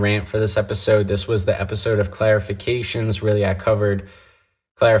was my rant for this episode. This was the episode of clarifications. Really, I covered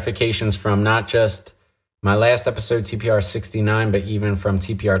clarifications from not just my last episode, TPR 69, but even from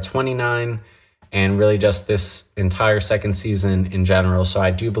TPR 29. And really just this entire second season in general. So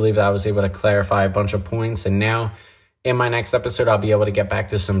I do believe that I was able to clarify a bunch of points. And now in my next episode, I'll be able to get back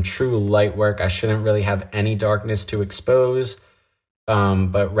to some true light work. I shouldn't really have any darkness to expose,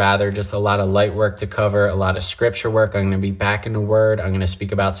 but rather just a lot of light work to cover, a lot of scripture work. I'm going to be back in the Word. I'm going to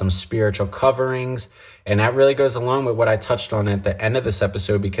speak about some spiritual coverings. And that really goes along with what I touched on at the end of this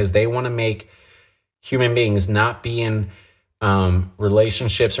episode, because they want to make human beings not be in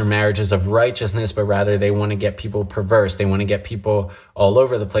relationships or marriages of righteousness, but rather they want to get people perverse. They want to get people all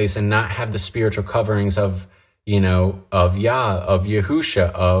over the place and not have the spiritual coverings of, of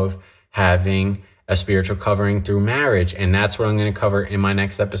Yahusha, of having a spiritual covering through marriage. And that's what I'm going to cover in my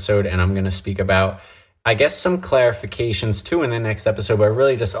next episode. And I'm going to speak about, I guess, some clarifications too in the next episode, but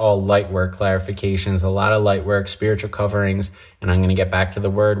really just all light work clarifications, a lot of light work, spiritual coverings. And I'm going to get back to the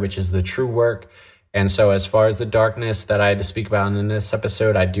Word, which is the true work. And so as far as the darkness that I had to speak about in this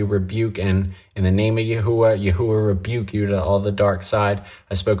episode, I do rebuke, and in the name of Yahuwah rebuke you to all the dark side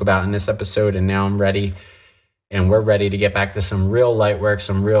I spoke about in this episode. And now I'm ready, and we're ready to get back to some real light work,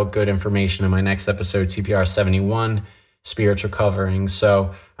 some real good information in my next episode, TPR 71, spiritual covering.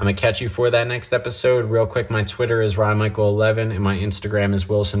 So I'm going to catch you for that next episode. Real quick, my Twitter is RyanMichael11, and my Instagram is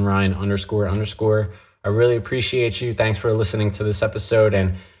WilsonRyan__. I really appreciate you. Thanks for listening to this episode,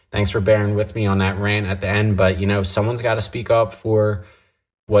 and thanks for bearing with me on that rant at the end. But, someone's got to speak up for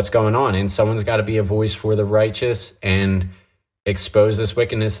what's going on, and someone's got to be a voice for the righteous and expose this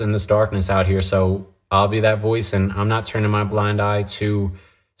wickedness and this darkness out here. So I'll be that voice, and I'm not turning my blind eye to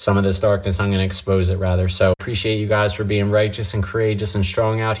some of this darkness. I'm going to expose it rather. So appreciate you guys for being righteous and courageous and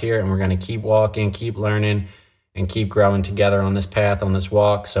strong out here. And we're going to keep walking, keep learning, and keep growing together on this path, on this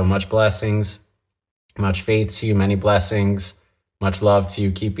walk. So much blessings, much faith to you, many blessings. Much love to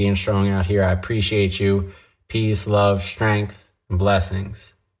you. Keep being strong out here. I appreciate you. Peace, love, strength, and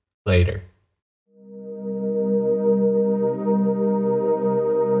blessings. Later.